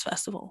jazz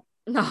festival.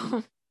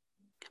 No.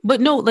 But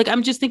no, like,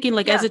 I'm just thinking,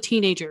 like, as a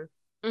teenager,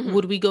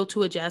 would we go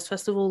to a jazz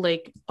festival?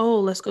 Like,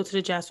 oh, let's go to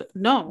the jazz.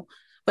 No.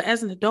 But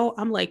as an adult,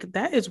 I'm like,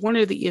 that is one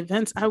of the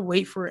events I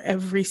wait for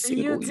every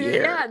single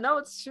year. Yeah, no,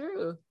 it's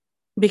true.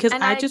 Because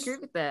I agree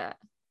with that.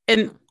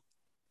 And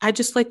I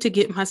just like to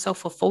get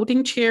myself a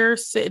folding chair,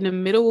 sit in the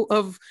middle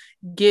of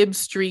Gibbs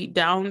Street,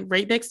 down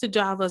right next to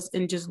Java's,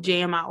 and just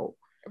jam out.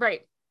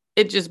 Right.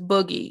 And just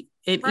boogie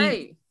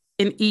and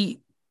eat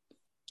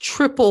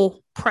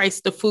triple price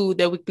the food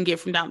that we can get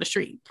from down the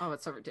street. Oh,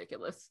 it's so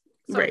ridiculous.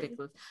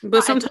 Ridiculous.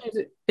 But sometimes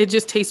it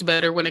just tastes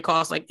better when it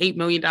costs like $8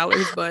 million,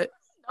 but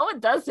no, it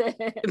doesn't.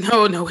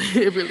 No,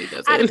 it really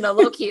doesn't. I don't know,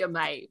 low-key it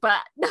might, but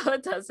no,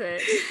 it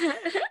doesn't.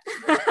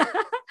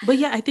 But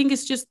yeah, I think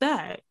it's just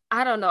that.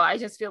 I don't know. I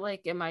just feel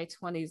like in my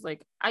 20s,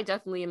 like, I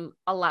definitely am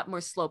a lot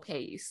more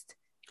slow-paced.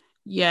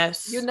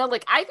 Yes.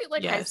 Like, I feel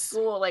like high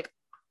school, like,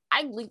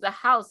 I leave the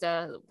house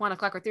at 1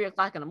 o'clock or 3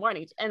 o'clock in the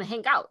morning and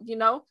hang out,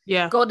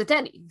 Yeah. Go to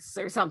Denny's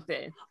or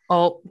something.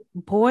 Oh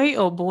boy,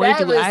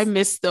 I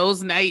miss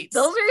those nights.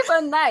 Those were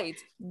fun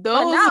nights.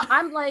 But now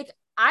I'm like,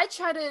 I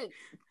try to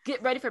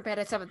get ready for bed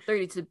at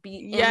 7:30 to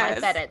be in my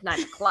bed at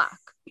 9 o'clock.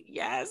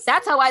 Yes.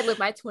 That's how I live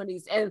my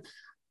 20s. And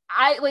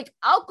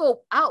I'll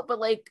go out, but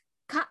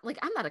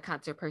I'm not a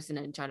concert person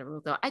in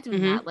general, though. I do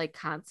not like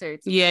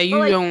concerts. Yeah, but,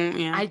 you don't.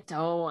 Yeah, I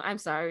don't. I'm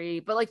sorry,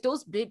 but like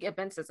those big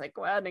events that's like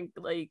loud and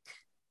like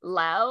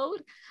loud,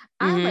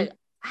 I'm like,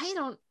 I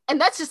don't. And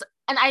that's just,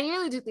 and I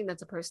really do think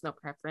that's a personal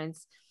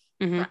preference.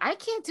 But I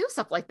can't do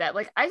stuff like that.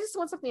 Like I just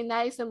want something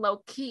nice and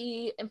low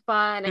key and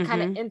fun and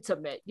kind of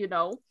intimate, you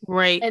know?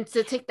 Right. And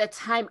to take that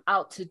time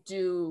out to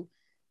do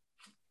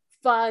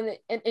fun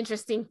and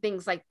interesting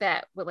things like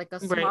that with like a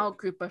small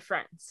group of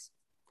friends.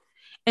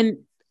 And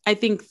I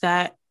think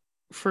that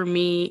for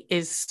me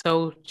is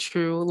so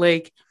true.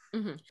 Like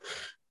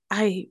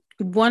I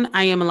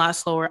am a lot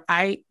slower.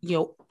 I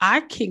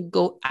can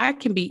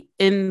be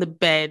in the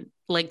bed,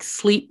 like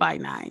sleep by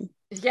 9.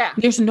 Yeah.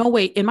 There's no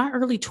way in my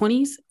early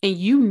 20s, and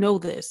you know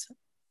this,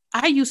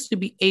 I used to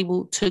be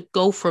able to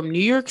go from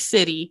New York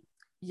City,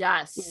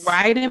 yes,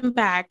 ride and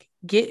back,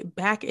 get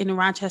back in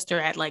Rochester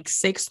at like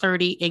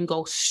 6:30 and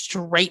go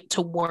straight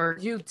to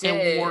work. You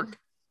did. And work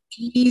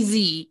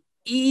easy.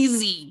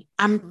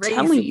 I'm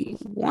telling you,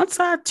 once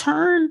I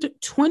turned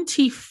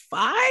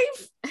 25,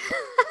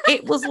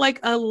 it was like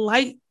a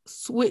light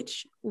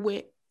switch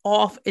went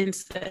off and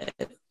said,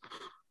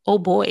 oh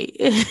boy.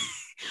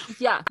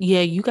 Yeah,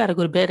 you got to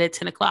go to bed at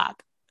 10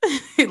 o'clock.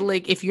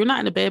 Like if you're not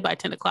in the bed by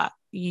 10 o'clock,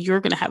 you're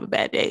going to have a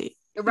bad day.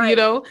 Right. You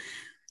know,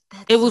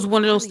 it was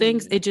one of those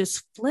things. It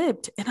just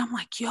flipped. And I'm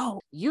like, yo,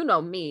 you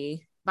know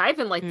me, but I've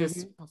been like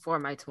this before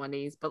my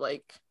 20s, but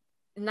like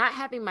not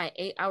having my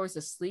 8 hours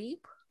of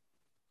sleep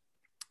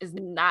is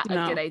not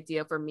a good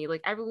idea for me.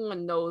 Like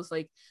everyone knows,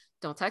 like,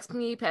 don't text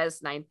me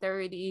past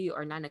 9:30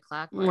 or 9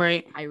 o'clock.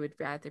 Right. I would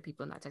rather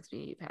people not text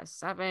me past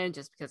 7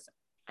 just because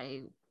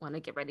I want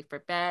to get ready for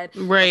bed.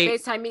 Right.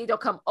 FaceTime me, they'll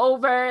come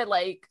over.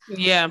 Like,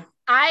 yeah,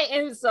 I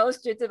am so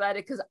strict about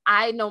it because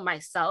I know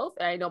myself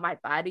and I know my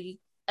body,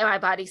 and my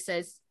body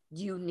says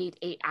you need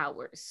 8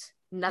 hours,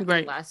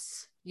 nothing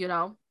less, you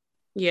know?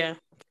 Yeah.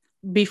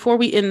 Before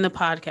we end the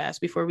podcast,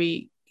 before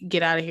we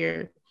get out of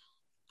here,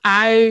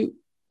 I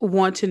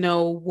want to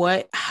know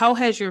how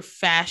has your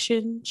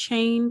fashion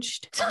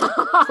changed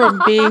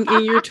from being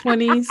in your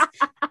 20s?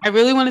 I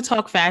really want to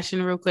talk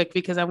fashion real quick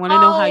because I want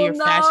to know how your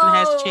fashion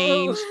has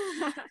changed.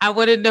 I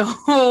want to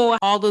know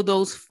all of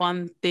those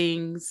fun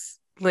things.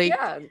 Like,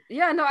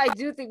 no, I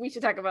do think we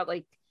should talk about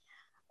like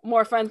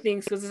more fun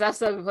things because that's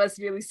some of us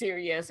really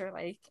serious or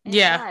like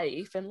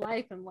life.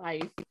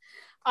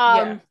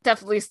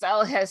 Definitely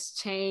style has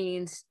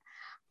changed.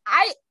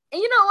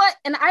 You know what?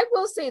 And I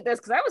will say this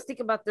because I was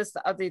thinking about this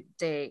the other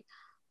day.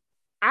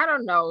 I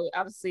don't know.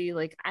 Obviously,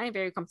 like I am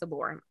very comfortable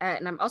where I'm at,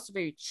 and I'm also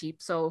very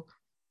cheap. So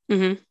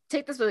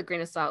take this with a grain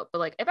of salt. But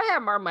like, if I had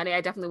more money,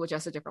 I definitely would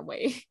dress a different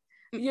way.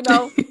 You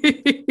know,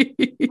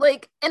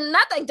 like, and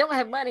not that I don't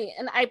have money,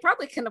 and I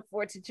probably can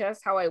afford to dress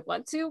how I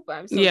want to, but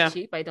I'm so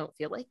cheap, I don't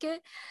feel like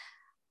it.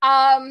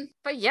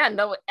 But yeah,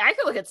 no, I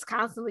feel like it's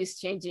constantly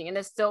changing, and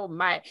it's still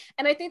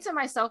and I think to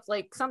myself,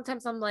 like,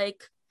 sometimes I'm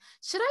like,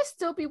 should I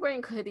still be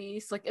wearing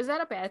hoodies? Like, is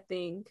that a bad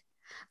thing?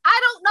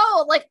 I don't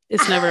know. Like,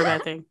 it's never a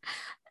bad thing.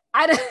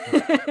 I don't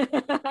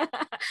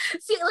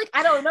see, like,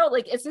 I don't know.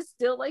 Like,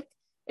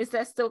 is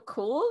that still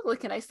cool? Like,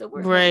 can I still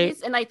wear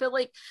hoodies? And I feel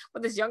like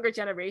with this younger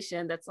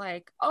generation that's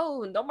like,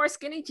 oh, no more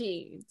skinny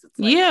jeans. It's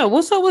like,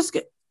 what's up with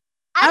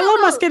I love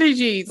my skinny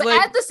jeans. But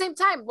like, at the same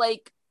time,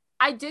 like,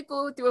 I did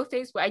go through a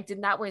phase where I did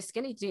not wear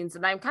skinny jeans,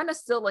 and I'm kind of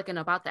still looking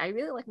about that. I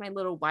really like my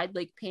little wide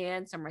leg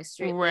pants or my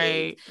straight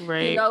legs,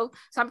 you know?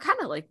 So I'm kind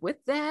of like with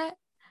that,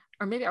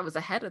 or maybe I was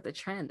ahead of the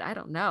trend. I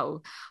don't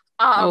know.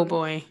 Oh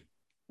boy.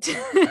 So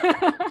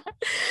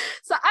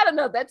I don't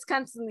know. That's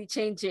constantly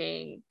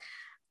changing.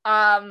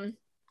 I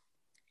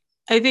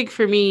think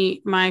for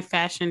me, my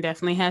fashion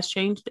definitely has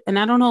changed, and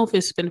I don't know if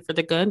it's been for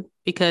the good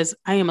because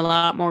I am a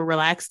lot more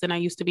relaxed than I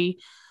used to be.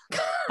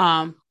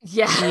 I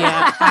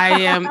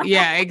am.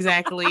 Yeah,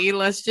 exactly.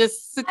 Let's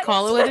just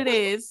call it what it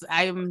is.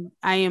 I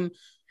am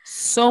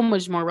so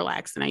much more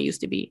relaxed than I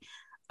used to be.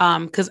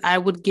 Because I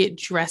would get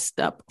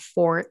dressed up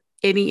for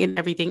any and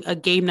everything. A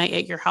game night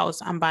at your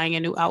house, I'm buying a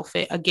new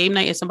outfit. A game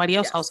night at somebody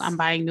else's house, I'm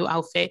buying a new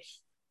outfit.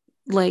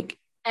 Like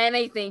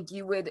anything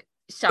you would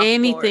shop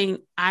anything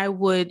for. I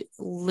would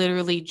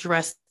literally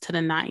dress to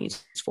the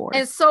nines for.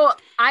 And so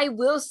I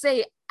will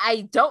say,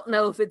 I don't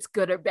know if it's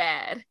good or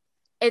bad.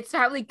 It's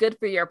probably good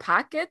for your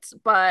pockets,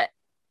 but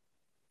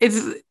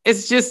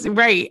it's just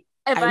right.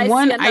 If I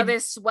see another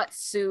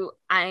sweatsuit,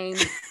 I'm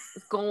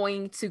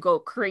going to go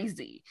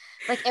crazy.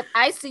 Like if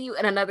I see you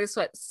in another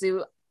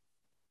sweatsuit,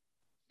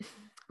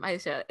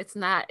 Maisha, it's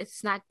not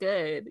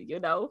good, you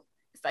know?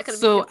 It's not gonna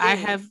be so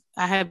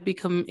I have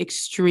become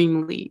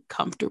extremely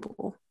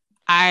comfortable.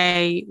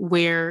 I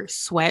wear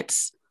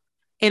sweats,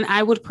 and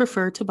I would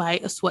prefer to buy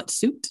a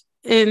sweatsuit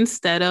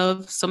instead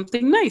of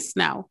something nice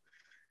now.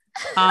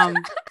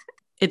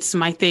 It's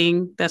my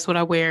thing. That's what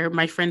I wear.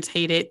 My friends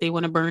hate it. They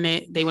want to burn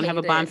it. They want to have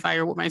a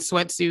bonfire with my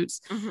sweatsuits.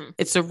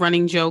 It's a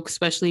running joke,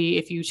 especially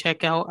if you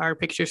check out our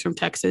pictures from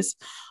Texas.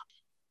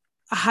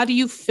 How do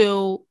you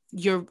feel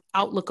your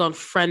outlook on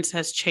friends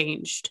has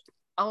changed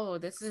Oh,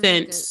 this is a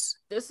good. since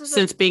This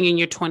is a being in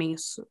your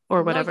 20s or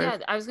no, whatever. yeah.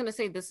 I was gonna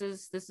say this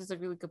is a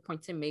really good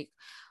point to make.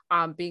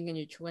 Being in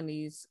your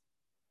 20s,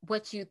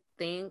 what you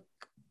think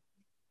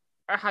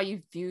or how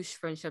you view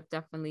friendship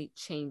definitely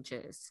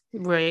changes.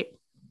 Right.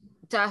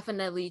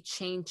 Definitely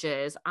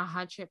changes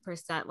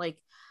 100%. Like,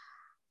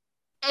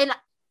 and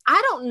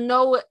I don't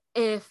know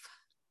if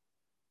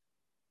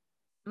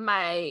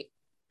my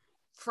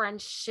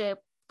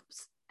friendships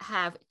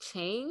have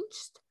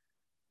changed,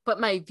 but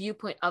my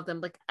viewpoint of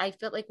them, like I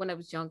felt like when I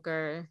was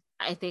younger,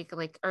 I think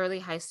like early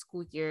high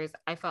school years,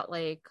 I felt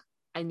like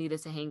I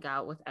needed to hang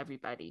out with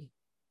everybody,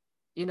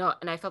 and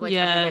I felt like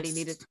everybody Yes.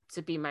 needed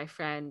to be my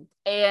friend.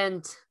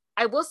 And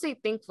I will say,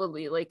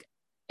 thankfully, like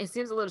it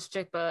seems a little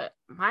strict, but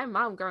my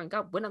mom growing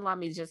up wouldn't allow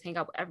me to just hang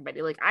out with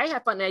everybody. Like I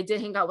had fun and I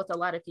did hang out with a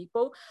lot of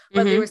people,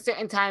 but there were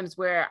certain times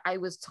where I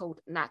was told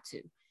not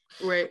to.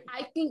 Right.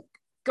 I think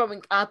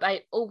growing up,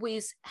 I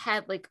always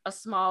had like a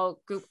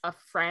small group of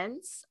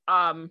friends.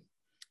 I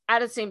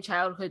had the same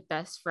childhood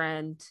best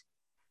friend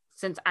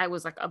since I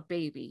was like a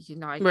baby.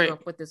 I grew Right.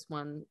 up with this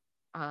one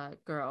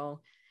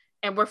girl,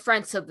 and we're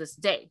friends to this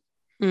day.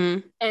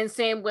 Mm-hmm. And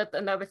same with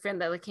another friend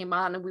that like came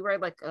on, and we were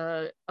like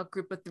a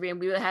group of three,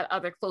 and we would have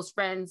other close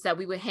friends that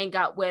we would hang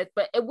out with.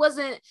 But it was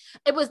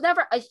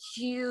never a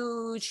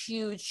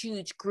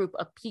huge group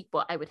of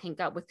people I would hang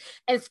out with.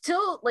 And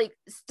still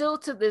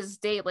to this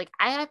day, like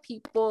I have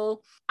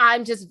people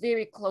I'm just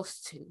very close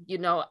to,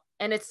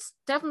 and it's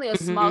definitely a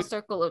small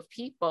circle of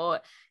people.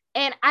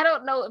 And I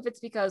don't know if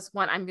it's because,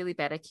 one, I'm really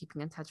bad at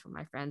keeping in touch with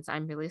my friends.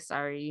 I'm really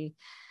sorry.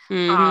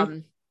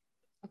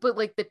 But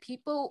like the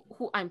people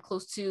who I'm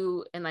close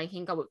to and I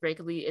hang out with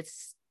regularly,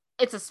 it's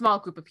a small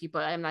group of people.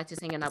 I'm not just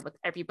hanging out with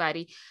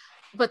everybody,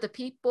 but the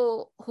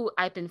people who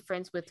I've been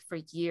friends with for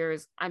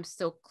years, I'm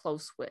still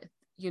close with.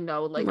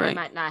 Like I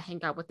might not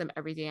hang out with them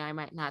every day. I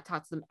might not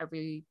talk to them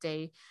every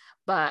day,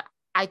 but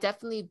I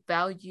definitely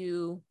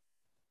value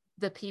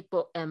the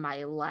people in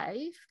my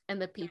life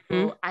and the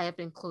people I have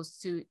been close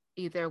to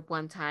either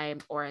one time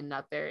or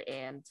another.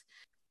 And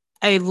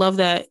I love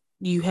that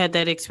you had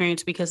that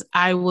experience because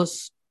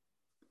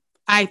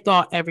I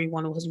thought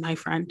everyone was my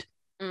friend.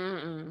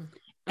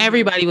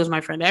 Everybody was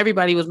my friend.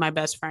 Everybody was my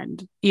best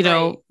friend. Right.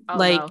 Oh,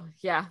 like no.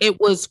 Yeah. it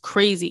was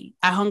crazy.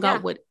 I hung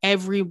out with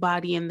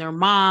everybody and their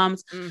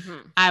moms.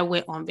 I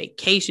went on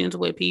vacations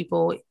with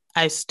people.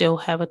 I still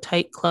have a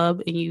tight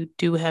club, and you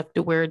do have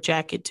to wear a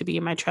jacket to be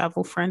in my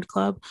travel friend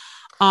club.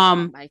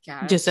 Oh my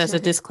gosh. Just as a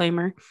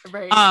disclaimer.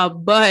 Right.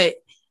 But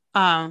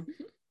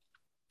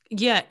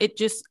yeah,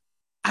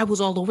 I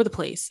was all over the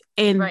place.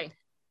 And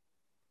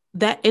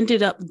that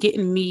ended up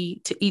getting me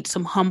to eat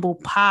some humble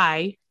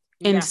pie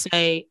and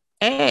say,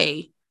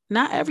 hey,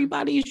 not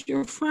everybody is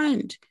your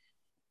friend.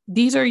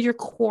 These are your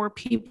core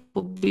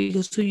people,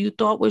 because who you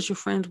thought was your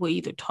friends will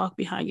either talk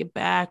behind your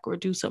back or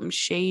do something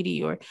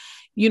shady, or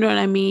you know what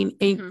I mean?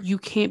 And you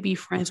can't be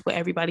friends with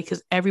everybody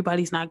because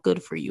everybody's not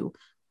good for you.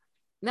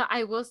 No,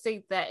 I will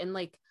say that. And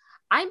like,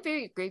 I'm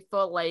very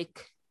grateful.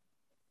 Like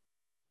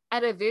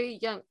at a very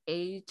young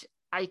age,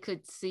 I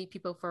could see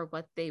people for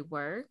what they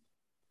were.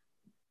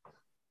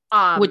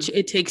 Which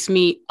it takes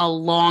me a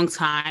long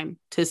time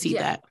to see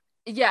that.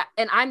 Yeah,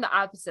 and I'm the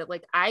opposite.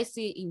 Like I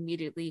see it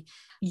immediately.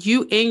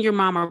 You and your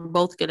mom are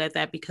both good at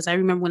that, because I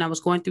remember when I was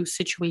going through a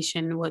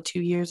situation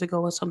 2 years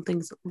ago or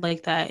something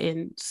like that,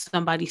 and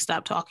somebody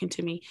stopped talking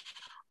to me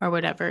or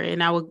whatever,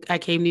 and I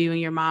came to you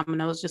and your mom,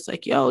 and I was just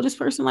like, yo, this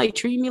person like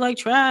treat me like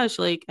trash,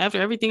 like after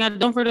everything I've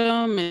done for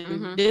them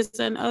and this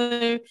and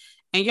other,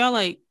 and y'all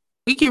like,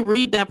 we can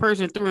read that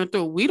person through and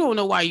through. We don't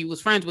know why you was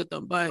friends with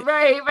them, but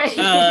right.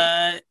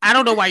 I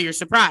don't know why you're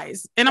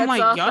surprised. And I'm like,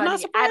 y'all funny.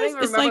 not surprised? I don't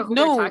even remember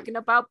who we're talking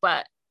about,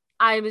 but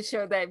I'm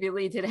sure that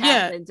really did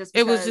happen. Just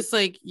because... it was just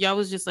like, y'all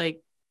was just like,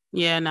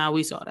 yeah, nah,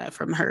 we saw that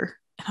from her.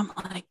 And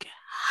I'm like,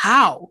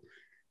 how?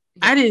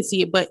 I didn't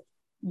see it, but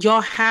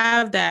y'all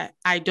have that.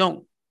 I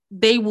don't.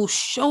 They will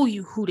show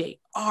you who they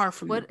are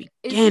from the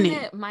beginning.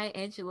 Isn't it Maya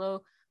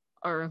Angelou,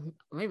 or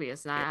maybe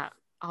it's not?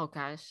 Oh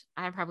gosh,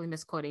 I'm probably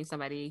misquoting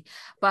somebody,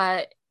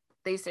 but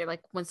they say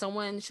like when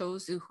someone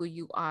shows you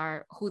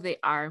who they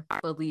are,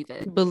 believe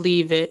it.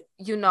 Believe it.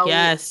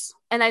 Yes.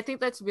 And I think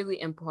that's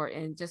really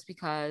important, just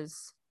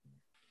because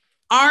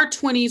our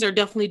 20s are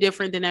definitely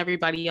different than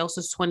everybody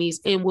else's 20s,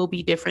 and will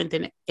be different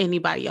than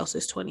anybody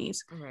else's 20s.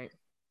 Right.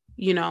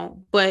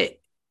 But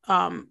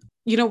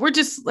we're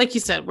just, like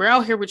you said, we're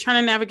out here, we're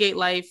trying to navigate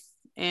life,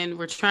 and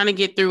we're trying to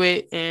get through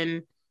it.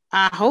 And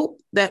I hope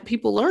that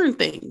people learn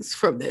things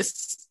from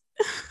this.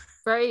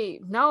 Right.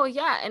 No,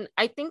 yeah. And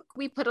I think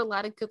we put a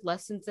lot of good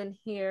lessons in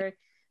here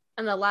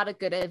and a lot of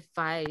good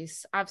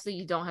advice. Obviously,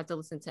 you don't have to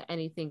listen to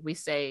anything we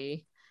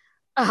say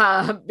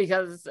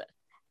because,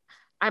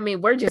 I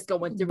mean, we're just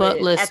going through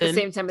it at the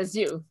same time as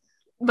you.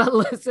 But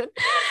listen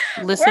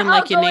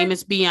like your name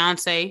is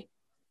Beyonce.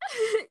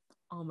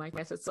 Oh my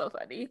gosh, it's so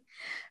funny.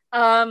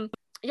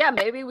 Yeah,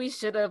 maybe we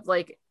should have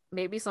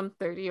maybe some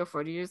 30 or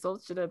 40 years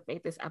old should have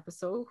made this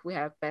episode who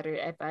have better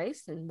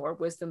advice and more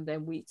wisdom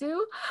than we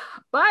do.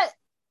 But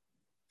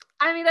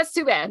I mean, that's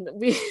too bad.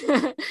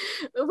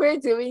 We're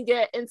doing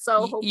it. And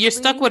so you're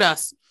stuck with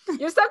us.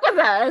 You're stuck with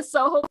us.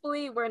 So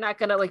hopefully we're not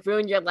going to like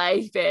ruin your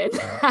life and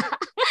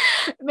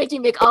make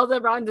you make all the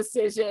wrong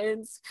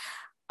decisions.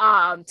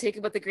 Take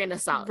it with a grain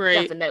of salt,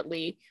 right.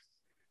 Definitely.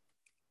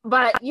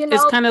 But, you know.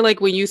 It's kind of like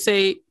when you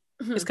say,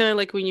 it's kind of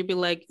like when you be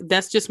like,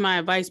 that's just my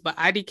advice, but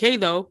IDK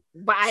though.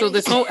 So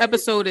this whole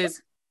episode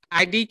is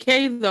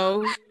IDK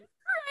though.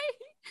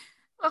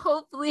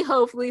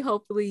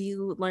 Hopefully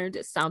you learned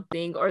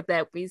something, or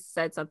that we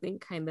said something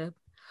kind of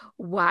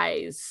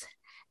wise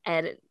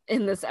in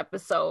this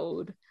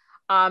episode.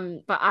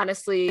 But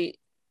honestly,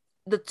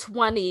 the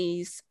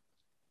 20s,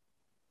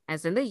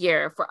 as in the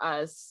year for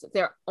us,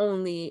 the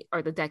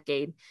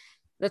decade,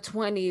 the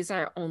 20s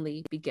are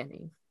only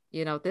beginning.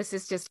 You know, this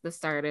is just the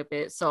start of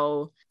it.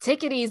 So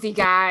take it easy,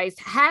 guys.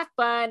 Have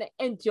fun,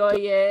 enjoy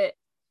it.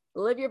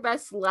 Live your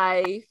best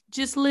life.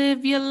 Just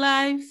live your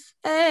life.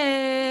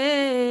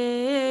 Hey.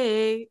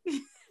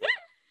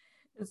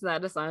 It's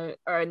not a song,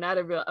 or not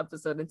a real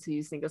episode until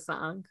you sing a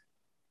song.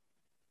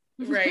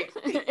 Right.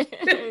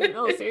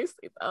 No,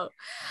 seriously though.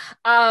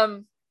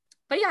 But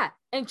yeah,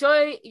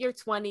 enjoy your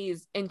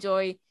 20s.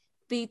 Enjoy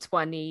the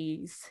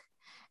 20s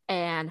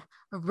and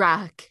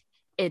rock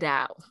it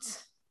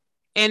out.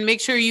 And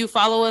make sure you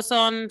follow us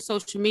on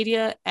social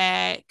media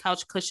at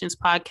Couch Cushions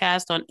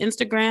Podcast on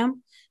Instagram.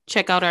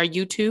 Check out our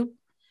YouTube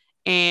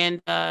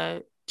and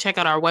check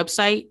out our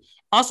website.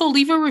 Also,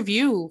 leave a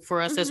review for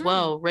us as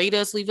well. Rate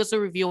us, leave us a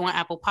review on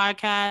Apple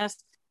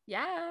Podcasts.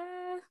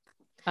 Yeah.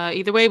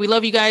 Either way, we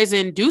love you guys,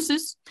 and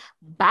deuces.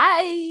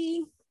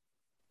 Bye.